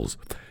locals.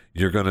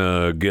 You're going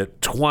to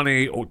get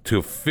 20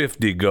 to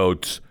 50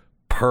 goats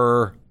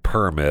per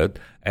permit,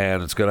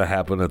 and it's going to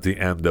happen at the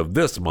end of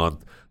this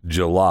month,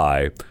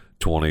 July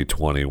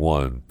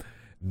 2021.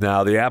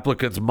 Now, the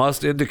applicants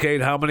must indicate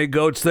how many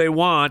goats they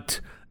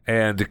want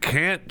and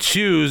can't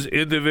choose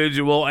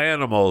individual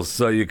animals.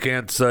 So you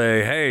can't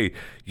say, hey,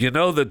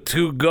 the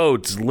 2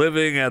 goats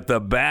living at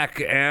the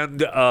back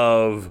end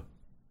of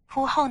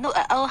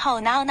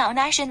Puhunanu'a-Auhananua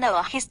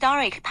National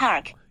Historic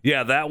Park.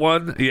 Yeah, that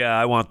one? Yeah,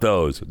 I want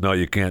those. No,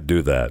 you can't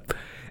do that.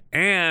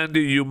 And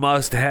you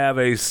must have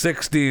a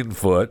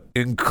 16-foot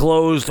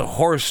enclosed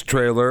horse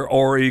trailer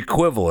or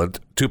equivalent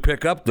to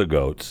pick up the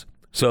goats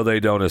so they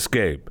don't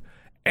escape.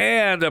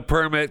 And a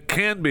permit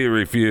can be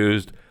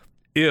refused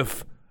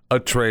if a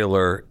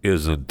trailer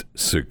isn't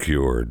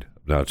secured.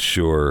 Not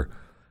sure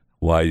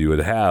why you would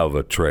have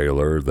a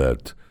trailer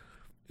that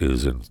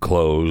is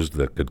enclosed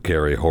that could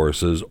carry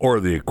horses or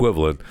the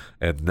equivalent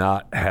and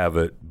not have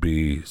it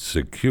be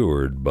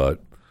secured,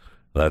 but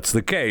that's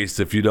the case.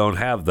 If you don't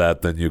have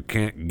that, then you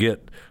can't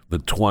get the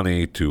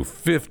 20 to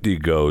 50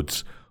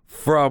 goats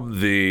from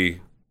the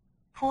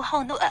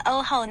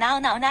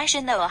Puhunanu'a-Auhananua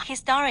National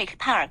Historic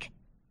Park.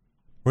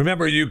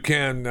 Remember, you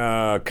can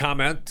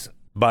comment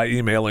by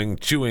emailing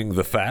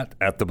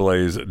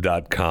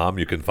chewingthefat@theblaze.com.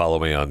 You can follow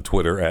me on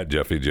Twitter at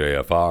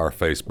JeffyJFR,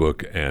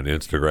 Facebook and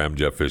Instagram,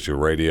 Jeff Fisher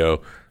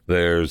Radio.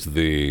 There's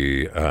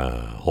the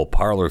whole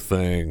Parler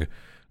thing.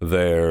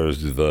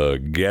 There's the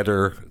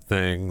Getter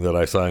thing that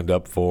I signed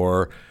up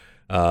for.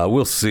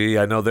 We'll see.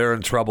 I know they're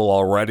in trouble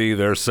already.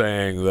 They're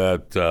saying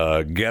that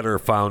Getter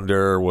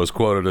founder was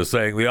quoted as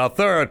saying the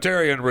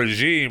authoritarian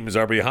regimes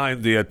are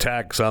behind the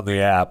attacks on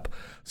the app.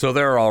 So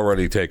they're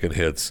already taking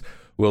hits.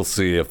 We'll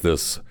see if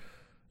this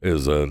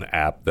is an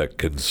app that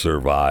can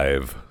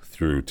survive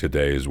through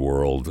today's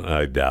world.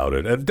 I doubt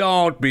it. And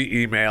don't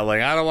be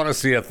emailing. I don't want to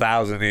see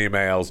 1,000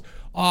 emails.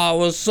 Oh, it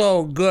was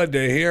so good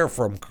to hear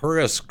from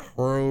Chris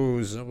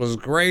Cruz. It was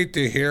great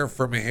to hear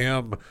from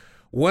him.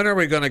 When are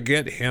we going to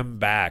get him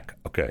back?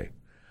 Okay,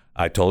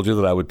 I told you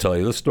that I would tell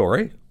you the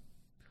story,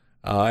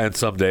 and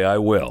someday I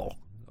will.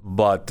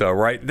 But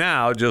right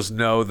now, just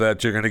know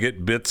that you're going to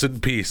get bits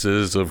and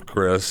pieces of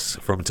Chris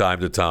from time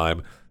to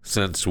time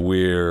since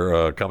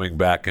we're coming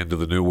back into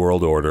the New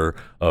World Order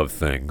of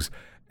things.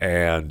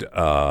 And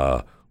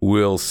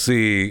we'll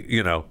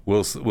see, we're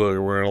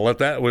going to let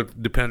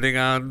that, depending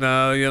on,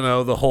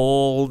 the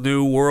whole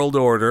New World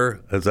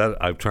Order.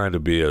 I'm trying to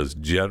be as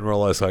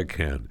general as I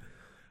can.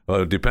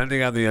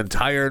 Depending on the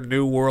entire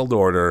New World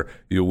Order,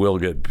 you will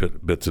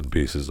get bits and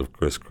pieces of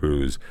Chris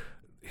Cruz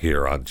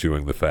here on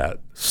Chewing the Fat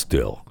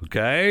still.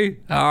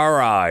 Okay? All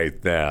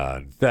right,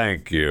 then.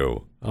 Thank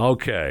you.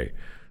 Okay.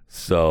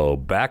 So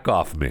back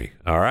off me.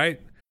 All right?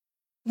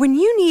 When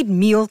you need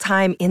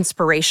mealtime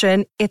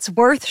inspiration, it's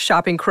worth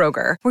shopping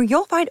Kroger, where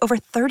you'll find over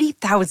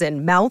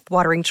 30,000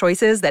 mouth-watering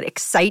choices that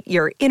excite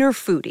your inner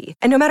foodie.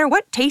 And no matter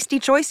what tasty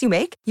choice you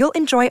make, you'll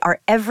enjoy our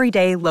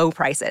everyday low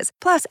prices,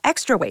 plus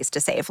extra ways to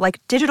save,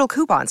 like digital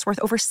coupons worth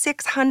over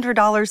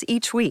 $600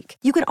 each week.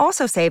 You can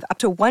also save up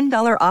to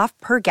 $1 off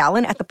per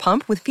gallon at the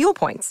pump with fuel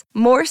points.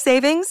 More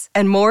savings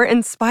and more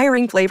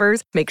inspiring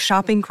flavors make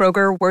shopping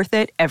Kroger worth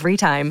it every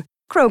time.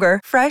 Kroger,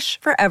 fresh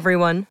for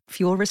everyone.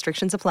 Fuel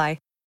restrictions apply.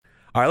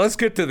 All right, let's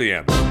get to the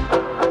end.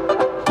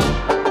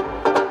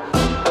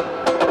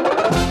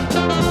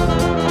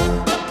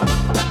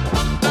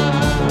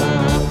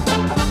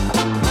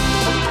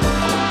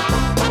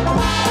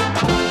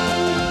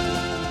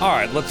 All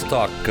right, let's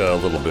talk a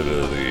little bit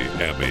of the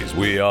Emmys.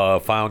 We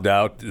found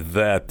out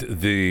that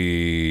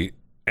the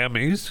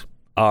Emmys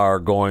are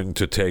going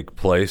to take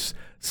place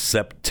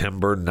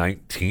September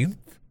 19th,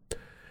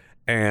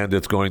 and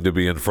it's going to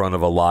be in front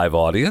of a live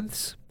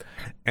audience.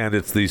 And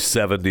it's the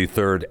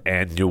 73rd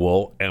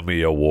Annual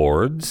Emmy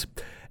Awards.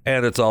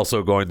 And it's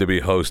also going to be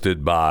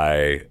hosted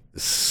by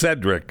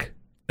Cedric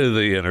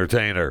the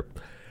Entertainer.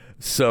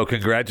 So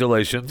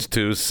congratulations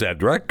to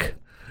Cedric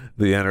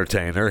the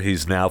Entertainer.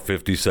 He's now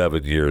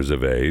 57 years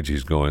of age.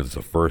 He's going, it's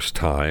the first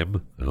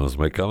time, and this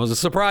may come as a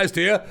surprise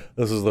to you,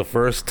 this is the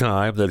first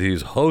time that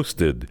he's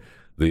hosted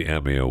the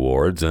Emmy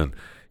Awards. And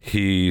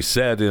he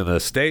said in a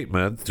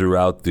statement,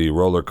 throughout the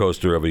roller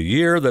coaster of a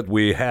year that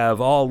we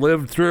have all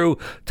lived through,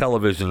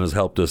 television has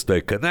helped us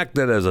stay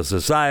connected as a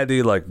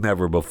society like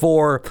never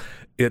before.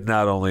 It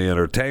not only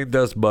entertained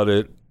us, but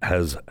it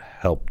has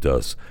helped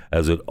us,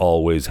 as it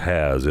always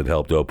has. It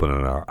helped open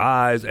our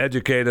eyes,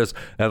 educate us,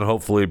 and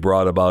hopefully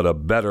brought about a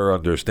better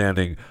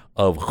understanding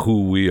of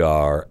who we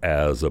are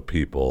as a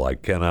people. I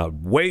cannot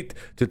wait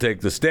to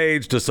take the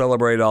stage to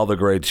celebrate all the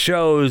great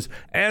shows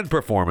and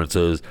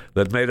performances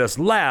that made us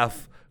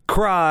laugh,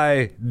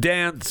 cry,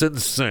 dance,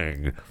 and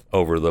sing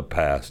over the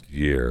past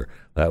year.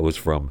 That was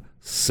from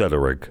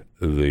Cedric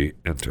the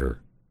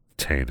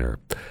Entertainer.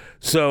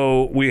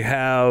 So we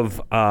have,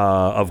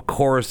 of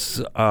course,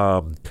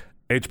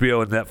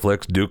 HBO and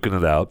Netflix duking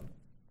it out.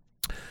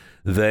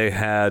 They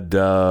had,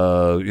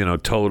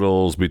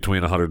 totals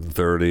between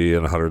 130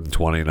 and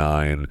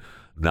 129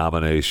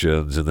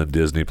 nominations, and then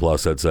Disney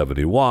Plus had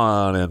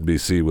 71,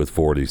 NBC with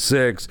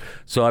 46.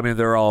 So, I mean,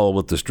 they're all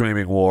with the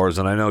streaming wars,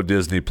 and I know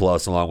Disney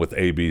Plus, along with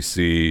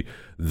ABC,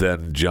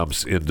 then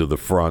jumps into the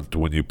front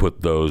when you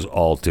put those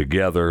all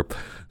together.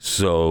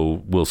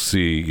 So we'll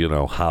see,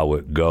 how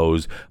it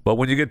goes. But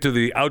when you get to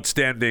the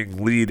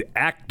outstanding lead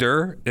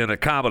actor in a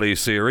comedy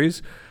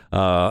series,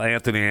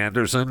 Anthony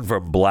Anderson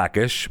from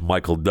Blackish,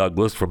 Michael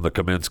Douglas from The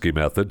Kominsky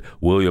Method,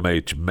 William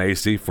H.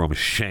 Macy from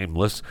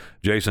Shameless,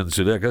 Jason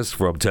Sudeikis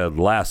from Ted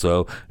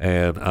Lasso,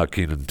 and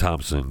Kenan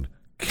Thompson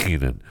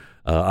Keenan.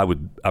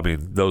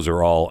 Those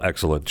are all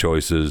excellent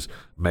choices.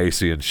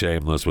 Macy in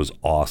Shameless was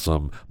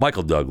awesome.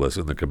 Michael Douglas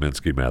in The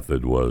Kominsky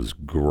Method was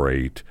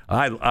great.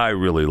 I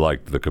really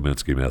liked The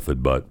Kominsky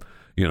Method, but,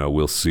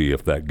 we'll see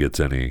if that gets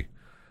any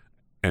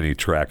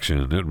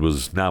traction. It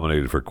was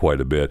nominated for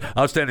quite a bit.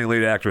 Outstanding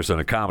lead actress in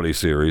a comedy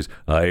series,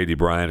 Aidy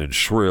Bryant in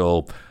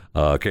Shrill,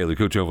 Kaylee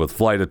Kuchar with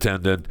Flight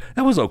Attendant.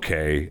 That was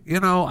okay.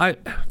 I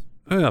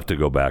have to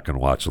go back and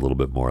watch a little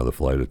bit more of The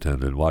Flight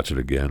Attendant, watch it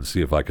again,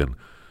 see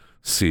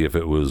if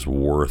it was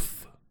worth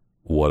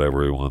what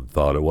everyone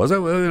thought it was. It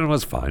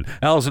was fine.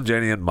 Allison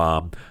Janney in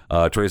Mom,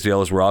 Tracy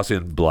Ellis Ross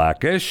in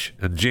Blackish,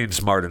 and Jean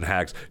Smart in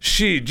Hacks.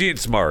 Jean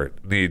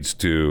Smart needs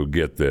to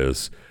get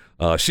this.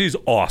 She's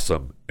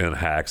awesome in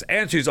Hacks,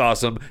 and she's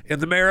awesome in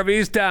The Mayor of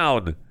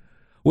Easttown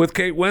with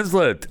Kate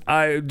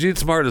Winslet. Jean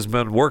Smart has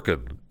been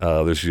working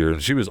this year,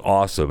 and she was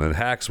awesome, and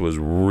Hacks was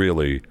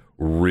really,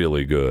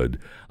 really good.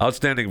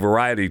 Outstanding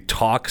variety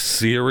talk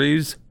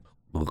series,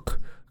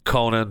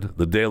 Conan,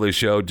 The Daily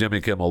Show, Jimmy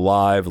Kimmel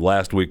Live,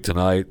 Last Week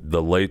Tonight,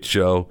 The Late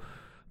Show.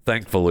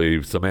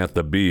 Thankfully,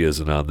 Samantha Bee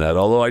isn't on that,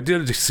 although I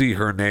did see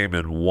her name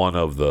in one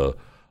of the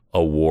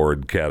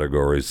award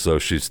categories, so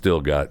she still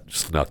got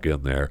snuck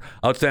in there.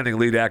 Outstanding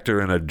lead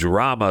actor in a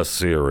drama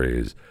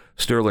series,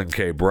 Sterling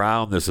K.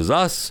 Brown, This Is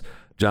Us,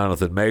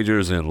 Jonathan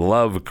Majors in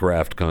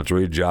Lovecraft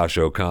Country, Josh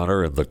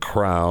O'Connor in The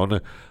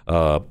Crown,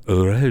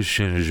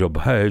 Rachel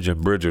Page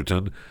in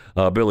Bridgerton,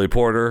 Billy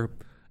Porter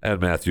And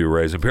Matthew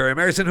Reyes and Perry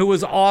Mason, who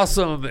was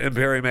awesome in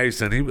Perry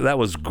Mason. That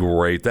was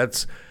great.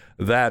 That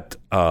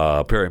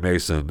Perry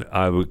Mason,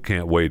 I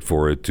can't wait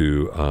for it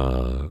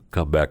to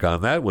come back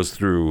on. That was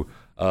through,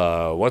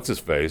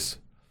 what's-his-face,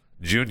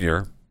 Jr.,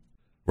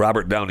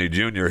 Robert Downey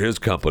Jr., his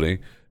company.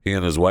 He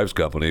and his wife's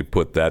company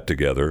put that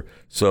together.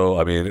 So,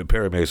 I mean,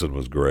 Perry Mason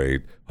was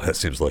great. That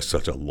seems like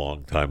such a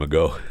long time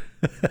ago.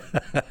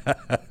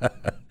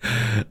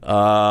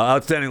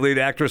 Outstanding lead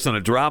actress in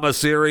a drama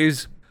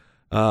series.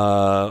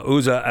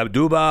 Uza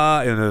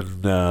Abduba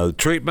in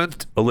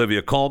Treatment.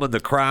 Olivia Colman, The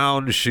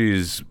Crown.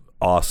 She's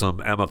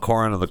awesome. Emma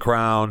Corrin in The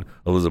Crown.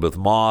 Elizabeth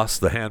Moss,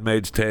 The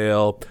Handmaid's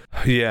Tale.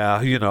 Yeah,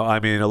 I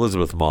mean,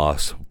 Elizabeth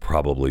Moss will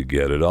probably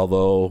get it.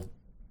 Although,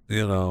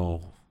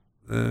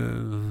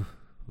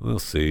 we'll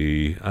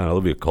see. I don't know,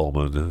 Olivia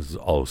Colman is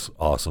also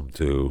awesome,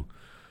 too.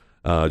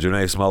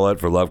 Janae Smollett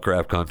for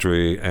Lovecraft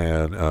Country,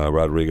 and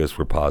Rodriguez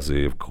for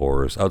Posse, of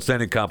course.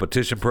 Outstanding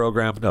competition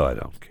program. No, I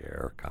don't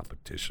care.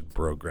 Competition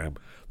program.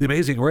 The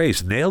Amazing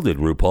Race. Nailed it.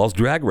 RuPaul's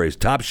Drag Race.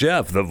 Top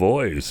Chef. The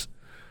Voice.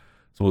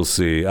 So we'll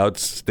see.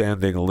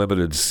 Outstanding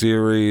limited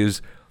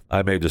series.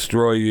 I May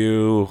Destroy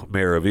You.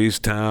 Mayor of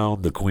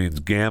Easttown. The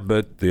Queen's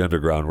Gambit. The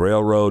Underground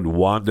Railroad.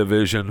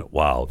 WandaVision.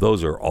 Wow,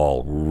 those are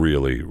all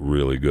really,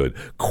 really good.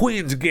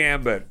 Queen's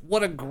Gambit.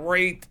 What a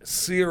great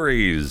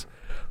series.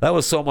 That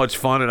was so much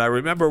fun, and I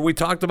remember we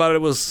talked about it.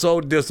 It was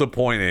so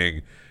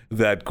disappointing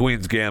that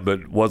Queen's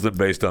Gambit wasn't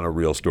based on a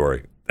real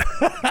story.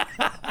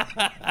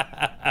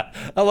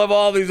 I love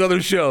all these other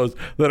shows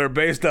that are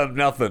based on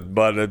nothing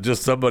but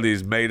just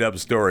somebody's made-up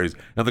stories.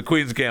 And the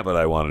Queen's Gambit,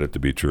 I wanted it to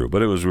be true,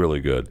 but it was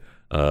really good.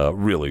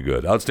 Really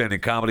good.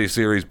 Outstanding comedy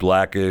series,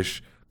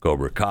 Blackish,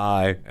 Cobra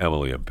Kai,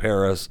 Emily in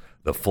Paris,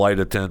 The Flight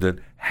Attendant,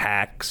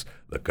 Hacks,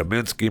 The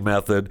Kaminsky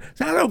Method.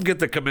 I don't get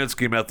The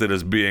Kaminsky Method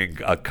as being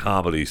a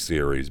comedy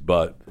series,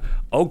 but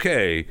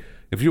okay,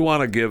 if you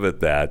want to give it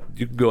that,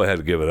 you can go ahead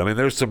and give it. I mean,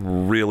 there's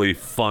some really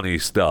funny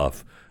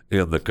stuff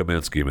in The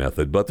Kaminsky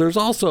Method, but there's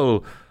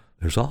also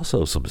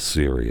some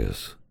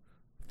serious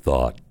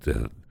thought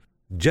and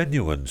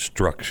genuine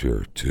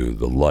structure to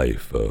the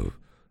life of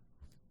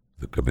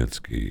the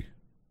Kaminsky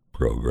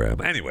program.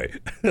 Anyway,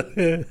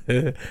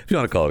 if you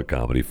want to call it a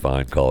comedy,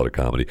 fine, call it a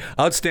comedy.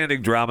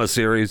 Outstanding drama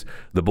series,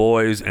 The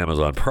Boys,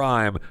 Amazon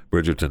Prime,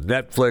 Bridgerton,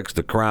 Netflix,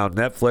 The Crown,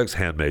 Netflix,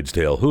 Handmaid's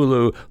Tale,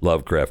 Hulu,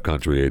 Lovecraft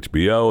Country,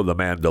 HBO, The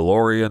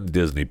Mandalorian,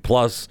 Disney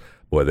Plus.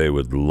 Boy, they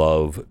would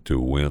love to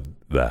win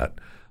that.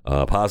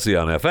 Posse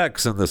on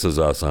FX, and This Is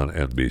Us on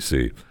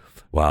NBC.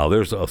 Wow,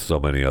 there's so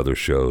many other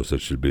shows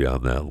that should be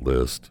on that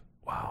list.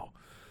 Wow.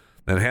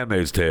 And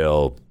Handmaid's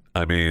Tale,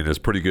 I mean, is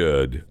pretty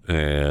good,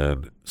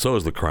 and so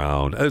is The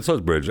Crown, and so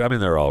is Bridge. I mean,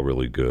 they're all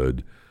really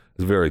good.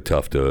 It's very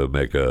tough to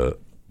make a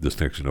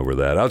distinction over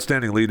that.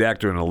 Outstanding lead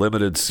actor in a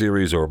limited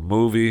series or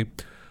movie,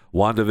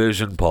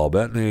 WandaVision, Paul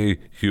Bettany,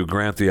 Hugh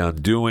Grant, The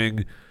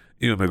Undoing,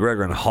 Ewan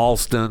McGregor in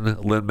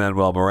Halston,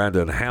 Lin-Manuel Miranda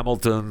in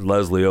Hamilton,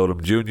 Leslie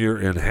Odom Jr.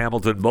 in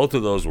Hamilton. Both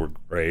of those were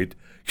great.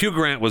 Hugh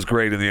Grant was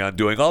great in The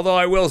Undoing, although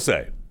I will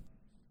say,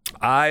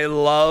 I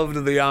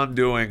loved The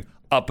Undoing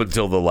up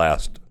until the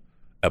last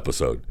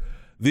episode.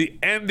 The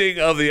ending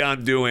of The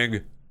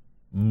Undoing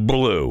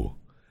blew.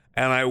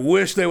 And I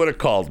wish they would have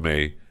called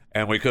me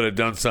and we could have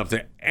done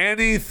something.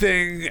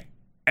 Anything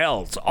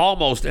else,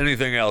 almost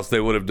anything else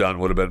they would have done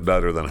would have been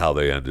better than how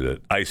they ended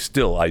it. I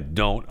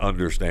don't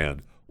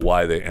understand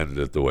why they ended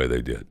it the way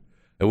they did.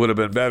 It would have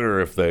been better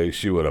if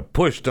she would have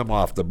pushed him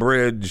off the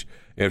bridge,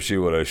 if she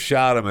would have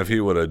shot him, if he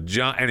would have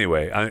jumped.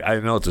 Anyway, I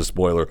know it's a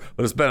spoiler,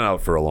 but it's been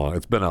out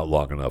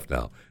long enough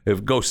now.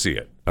 Go see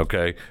it,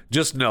 okay?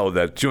 Just know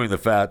that Chewing the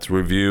Fat's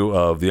review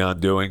of The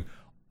Undoing,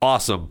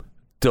 awesome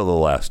till the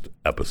last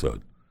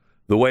episode.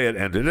 The way it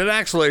ended. And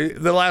actually,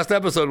 the last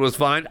episode was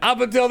fine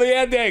up until the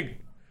ending.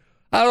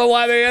 I don't know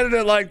why they ended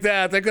it like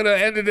that. They could have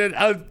ended it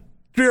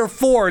 3 or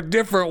 4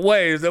 different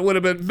ways that would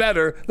have been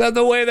better than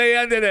the way they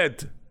ended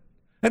it.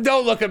 And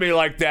don't look at me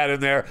like that in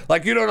there,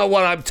 like you don't know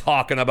what I'm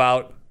talking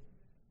about.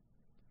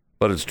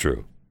 But it's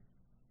true.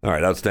 All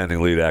right,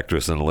 outstanding lead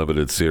actress in a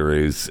limited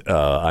series,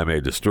 I May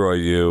Destroy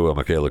You,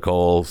 Michaela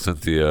Cole,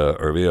 Cynthia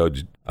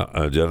Erivo,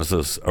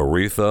 Genesis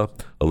Aretha,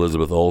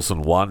 Elizabeth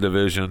Olsen,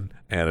 WandaVision,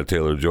 Anna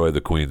Taylor-Joy, The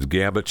Queen's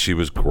Gambit. She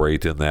was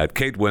great in that.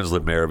 Kate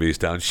Winslet, Mayor of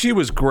Easttown. She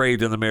was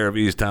great in The Mayor of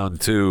Easttown,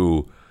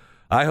 too.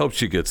 I hope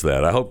she gets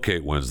that. I hope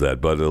Kate wins that,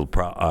 but it'll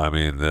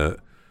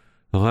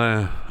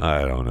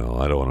I don't know.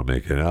 I don't want to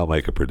make it. I'll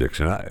make a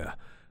prediction.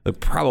 They're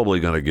probably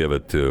going to give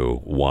it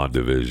to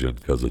WandaVision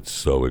because it's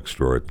so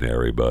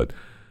extraordinary, but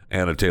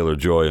Anna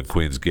Taylor-Joy in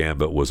Queen's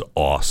Gambit was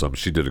awesome.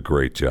 She did a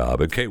great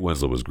job. And Kate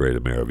Winslet was great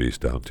at Mayor of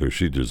Easttown, too.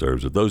 She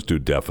deserves it. Those two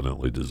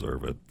definitely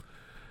deserve it.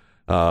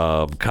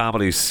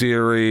 Comedy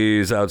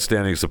series,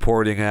 outstanding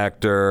supporting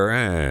actor,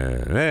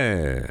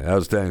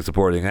 outstanding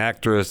supporting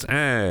actress,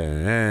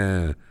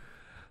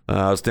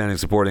 outstanding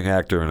supporting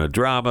actor in a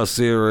drama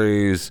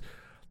series,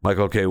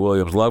 Michael K.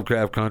 Williams,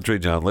 Lovecraft Country,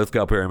 John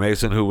Lithgow, Perry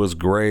Mason, who was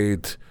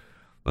great,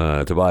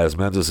 Tobias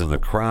Menzies in The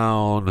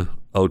Crown,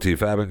 O.T.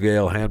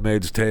 Fabingale,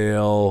 Handmaid's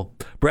Tale.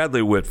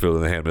 Bradley Whitfield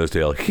in The Handmaid's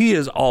Tale. He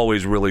is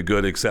always really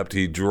good, except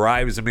he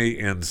drives me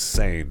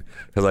insane.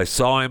 Because I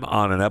saw him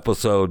on an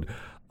episode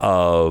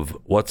of,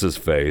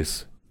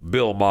 what's-his-face,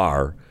 Bill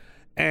Maher,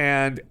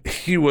 and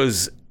he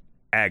was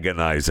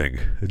agonizing.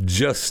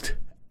 Just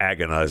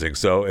agonizing.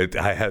 So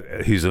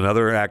he's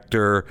another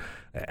actor,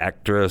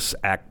 actress,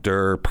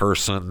 actor,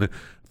 person,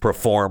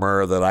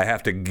 performer that I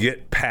have to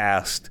get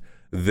past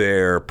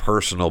their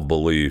personal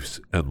beliefs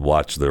and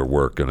watch their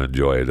work and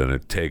enjoy it. And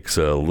it takes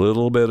a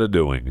little bit of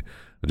doing.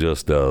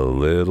 Just a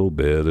little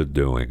bit of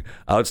doing.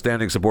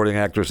 Outstanding supporting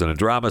actress in a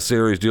drama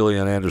series,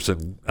 Gillian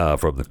Anderson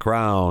from The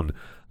Crown,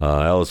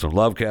 Alice from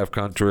Lovecraft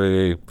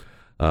Country,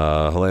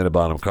 Helena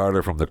Bonham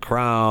Carter from The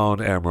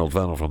Crown, Emerald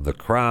Fennell from The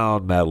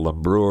Crown,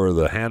 Madeline Brewer,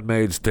 The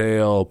Handmaid's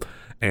Tale,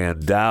 Ann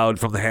Dowd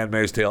from The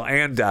Handmaid's Tale.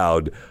 Ann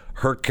Dowd,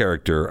 her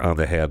character on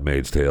The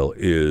Handmaid's Tale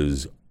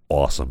is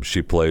awesome.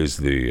 She plays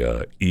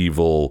the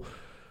evil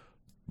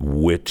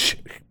witch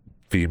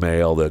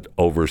female that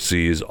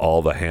oversees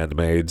all the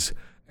handmaids,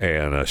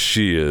 and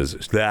she is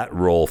that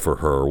role for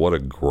her. What a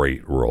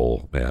great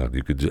role, man!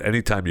 You could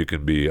anytime you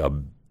can be a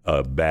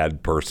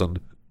bad person.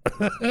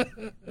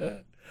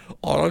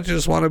 Oh, don't you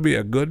just want to be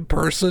a good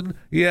person?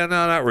 Yeah,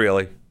 no, not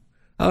really.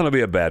 I want to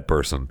be a bad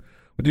person.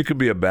 When you can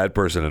be a bad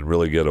person and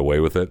really get away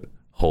with it,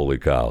 holy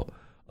cow!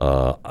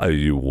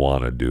 You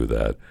want to do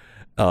that.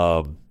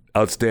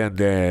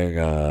 Outstanding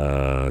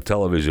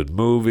television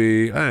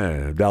movie,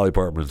 Dolly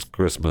Parton's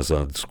Christmas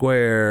on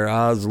Square,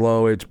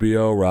 Oslo,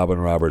 HBO, Robin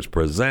Roberts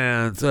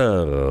Presents,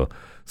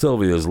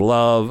 Sylvia's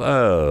Love,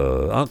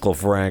 Uncle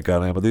Frank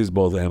on Amazon. These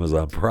both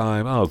Amazon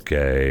Prime.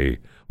 Okay.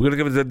 We're going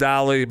to give it to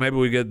Dolly. Maybe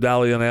we get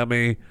Dolly an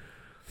Emmy.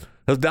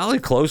 Is Dolly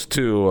close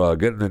to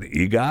getting an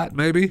EGOT,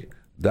 maybe?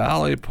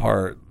 Dolly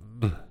Parton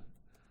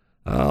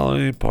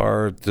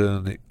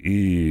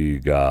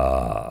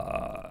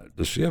EGOT.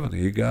 Does she have an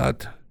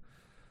EGOT?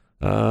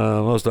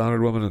 Most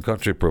honored women in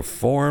country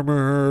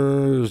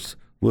performers.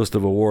 List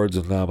of awards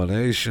and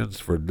nominations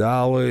for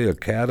Dolly.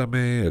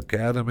 Academy.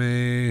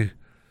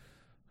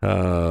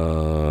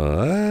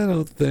 I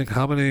don't think.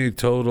 How many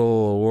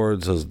total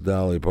awards has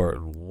Dolly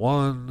Parton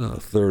won?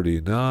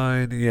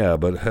 39. Yeah,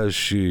 but has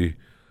she?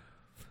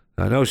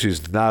 I know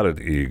she's not an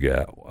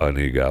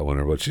EGOT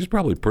winner, but she's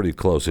probably pretty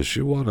close. Has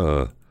she won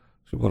a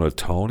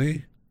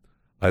Tony?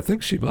 I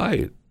think she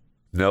might.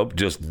 Nope,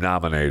 just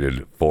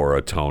nominated for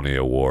a Tony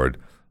Award.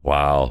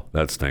 Wow,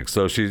 that stinks.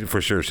 So she's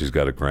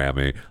got a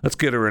Grammy. Let's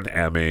get her an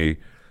Emmy,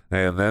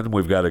 and then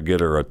we've got to get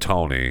her a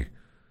Tony.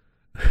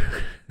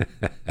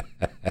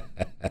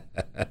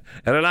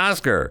 And an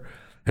Oscar.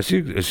 Has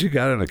she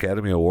got an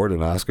Academy Award,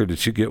 an Oscar? Did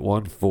she get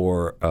one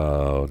for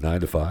 9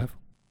 to 5?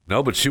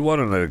 No, but she won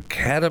an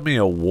Academy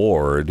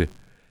Award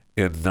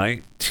in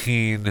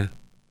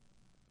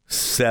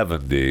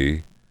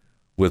 1970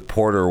 with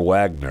Porter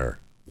Wagner.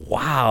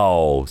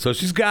 Wow. So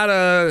she's got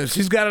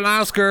an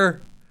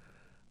Oscar.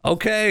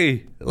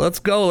 Okay, let's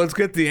go. Let's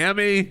get the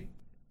Emmy.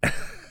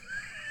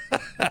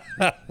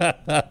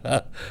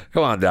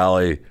 Come on,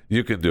 Dolly.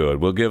 You can do it.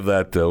 We'll give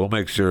that. We'll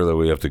make sure that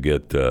we have to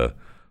get. Got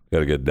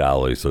to get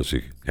Dolly so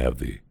she can have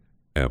the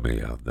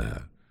Emmy on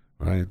that.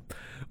 Right.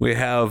 We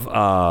have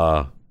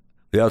the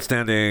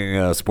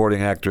outstanding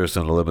supporting actress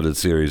in a limited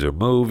series or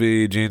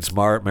movie, Jean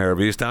Smart, Mare of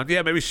Easttown.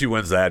 Yeah, maybe she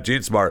wins that.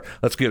 Jean Smart.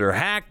 Let's get her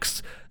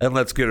Hacks and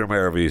let's get her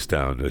Mare of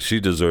Easttown. She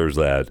deserves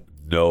that.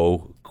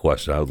 No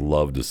question. I would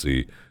love to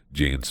see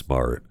Jean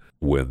Smart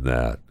win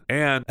that.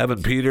 And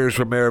Evan Peters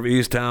from Mare of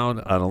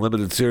Easttown on a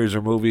limited series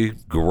or movie.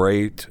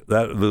 Great.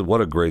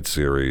 What a great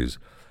series.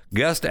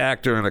 Guest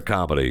actor in a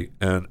comedy,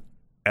 and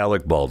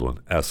Alec Baldwin,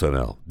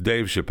 SNL.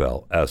 Dave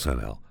Chappelle,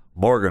 SNL.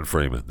 Morgan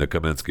Freeman, The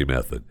Kaminsky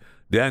Method.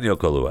 Daniel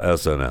Kaluuya,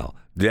 SNL.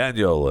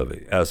 Daniel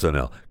Levy,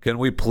 SNL. Can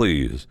we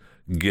please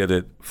get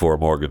it for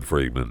Morgan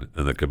Freeman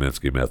and The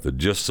Kaminsky Method,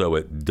 just so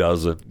it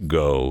doesn't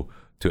go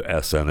to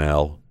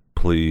SNL?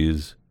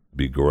 Please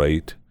be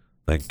great.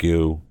 Thank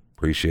you.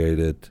 Appreciate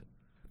it.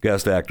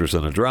 Guest actress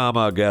in a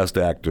drama, guest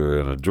actor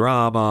in a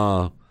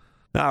drama.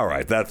 All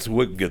right,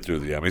 we can get through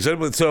the Emmys.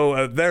 And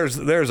so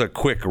there's a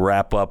quick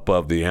wrap up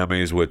of the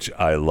Emmys, which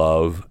I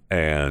love,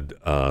 and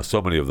so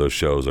many of those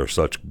shows are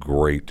such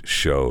great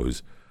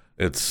shows.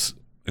 It's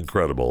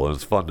incredible, and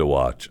it's fun to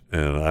watch.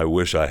 And I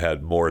wish I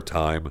had more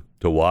time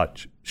to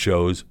watch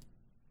shows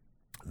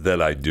than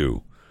I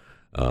do.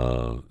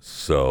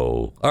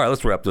 So, all right,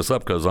 let's wrap this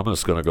up because I'm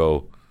just going to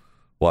go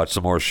watch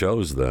some more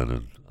shows then,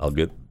 and I'll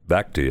get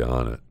back to you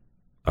on it.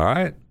 All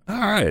right? All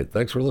right.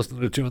 Thanks for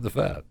listening to Chewing the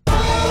Fat.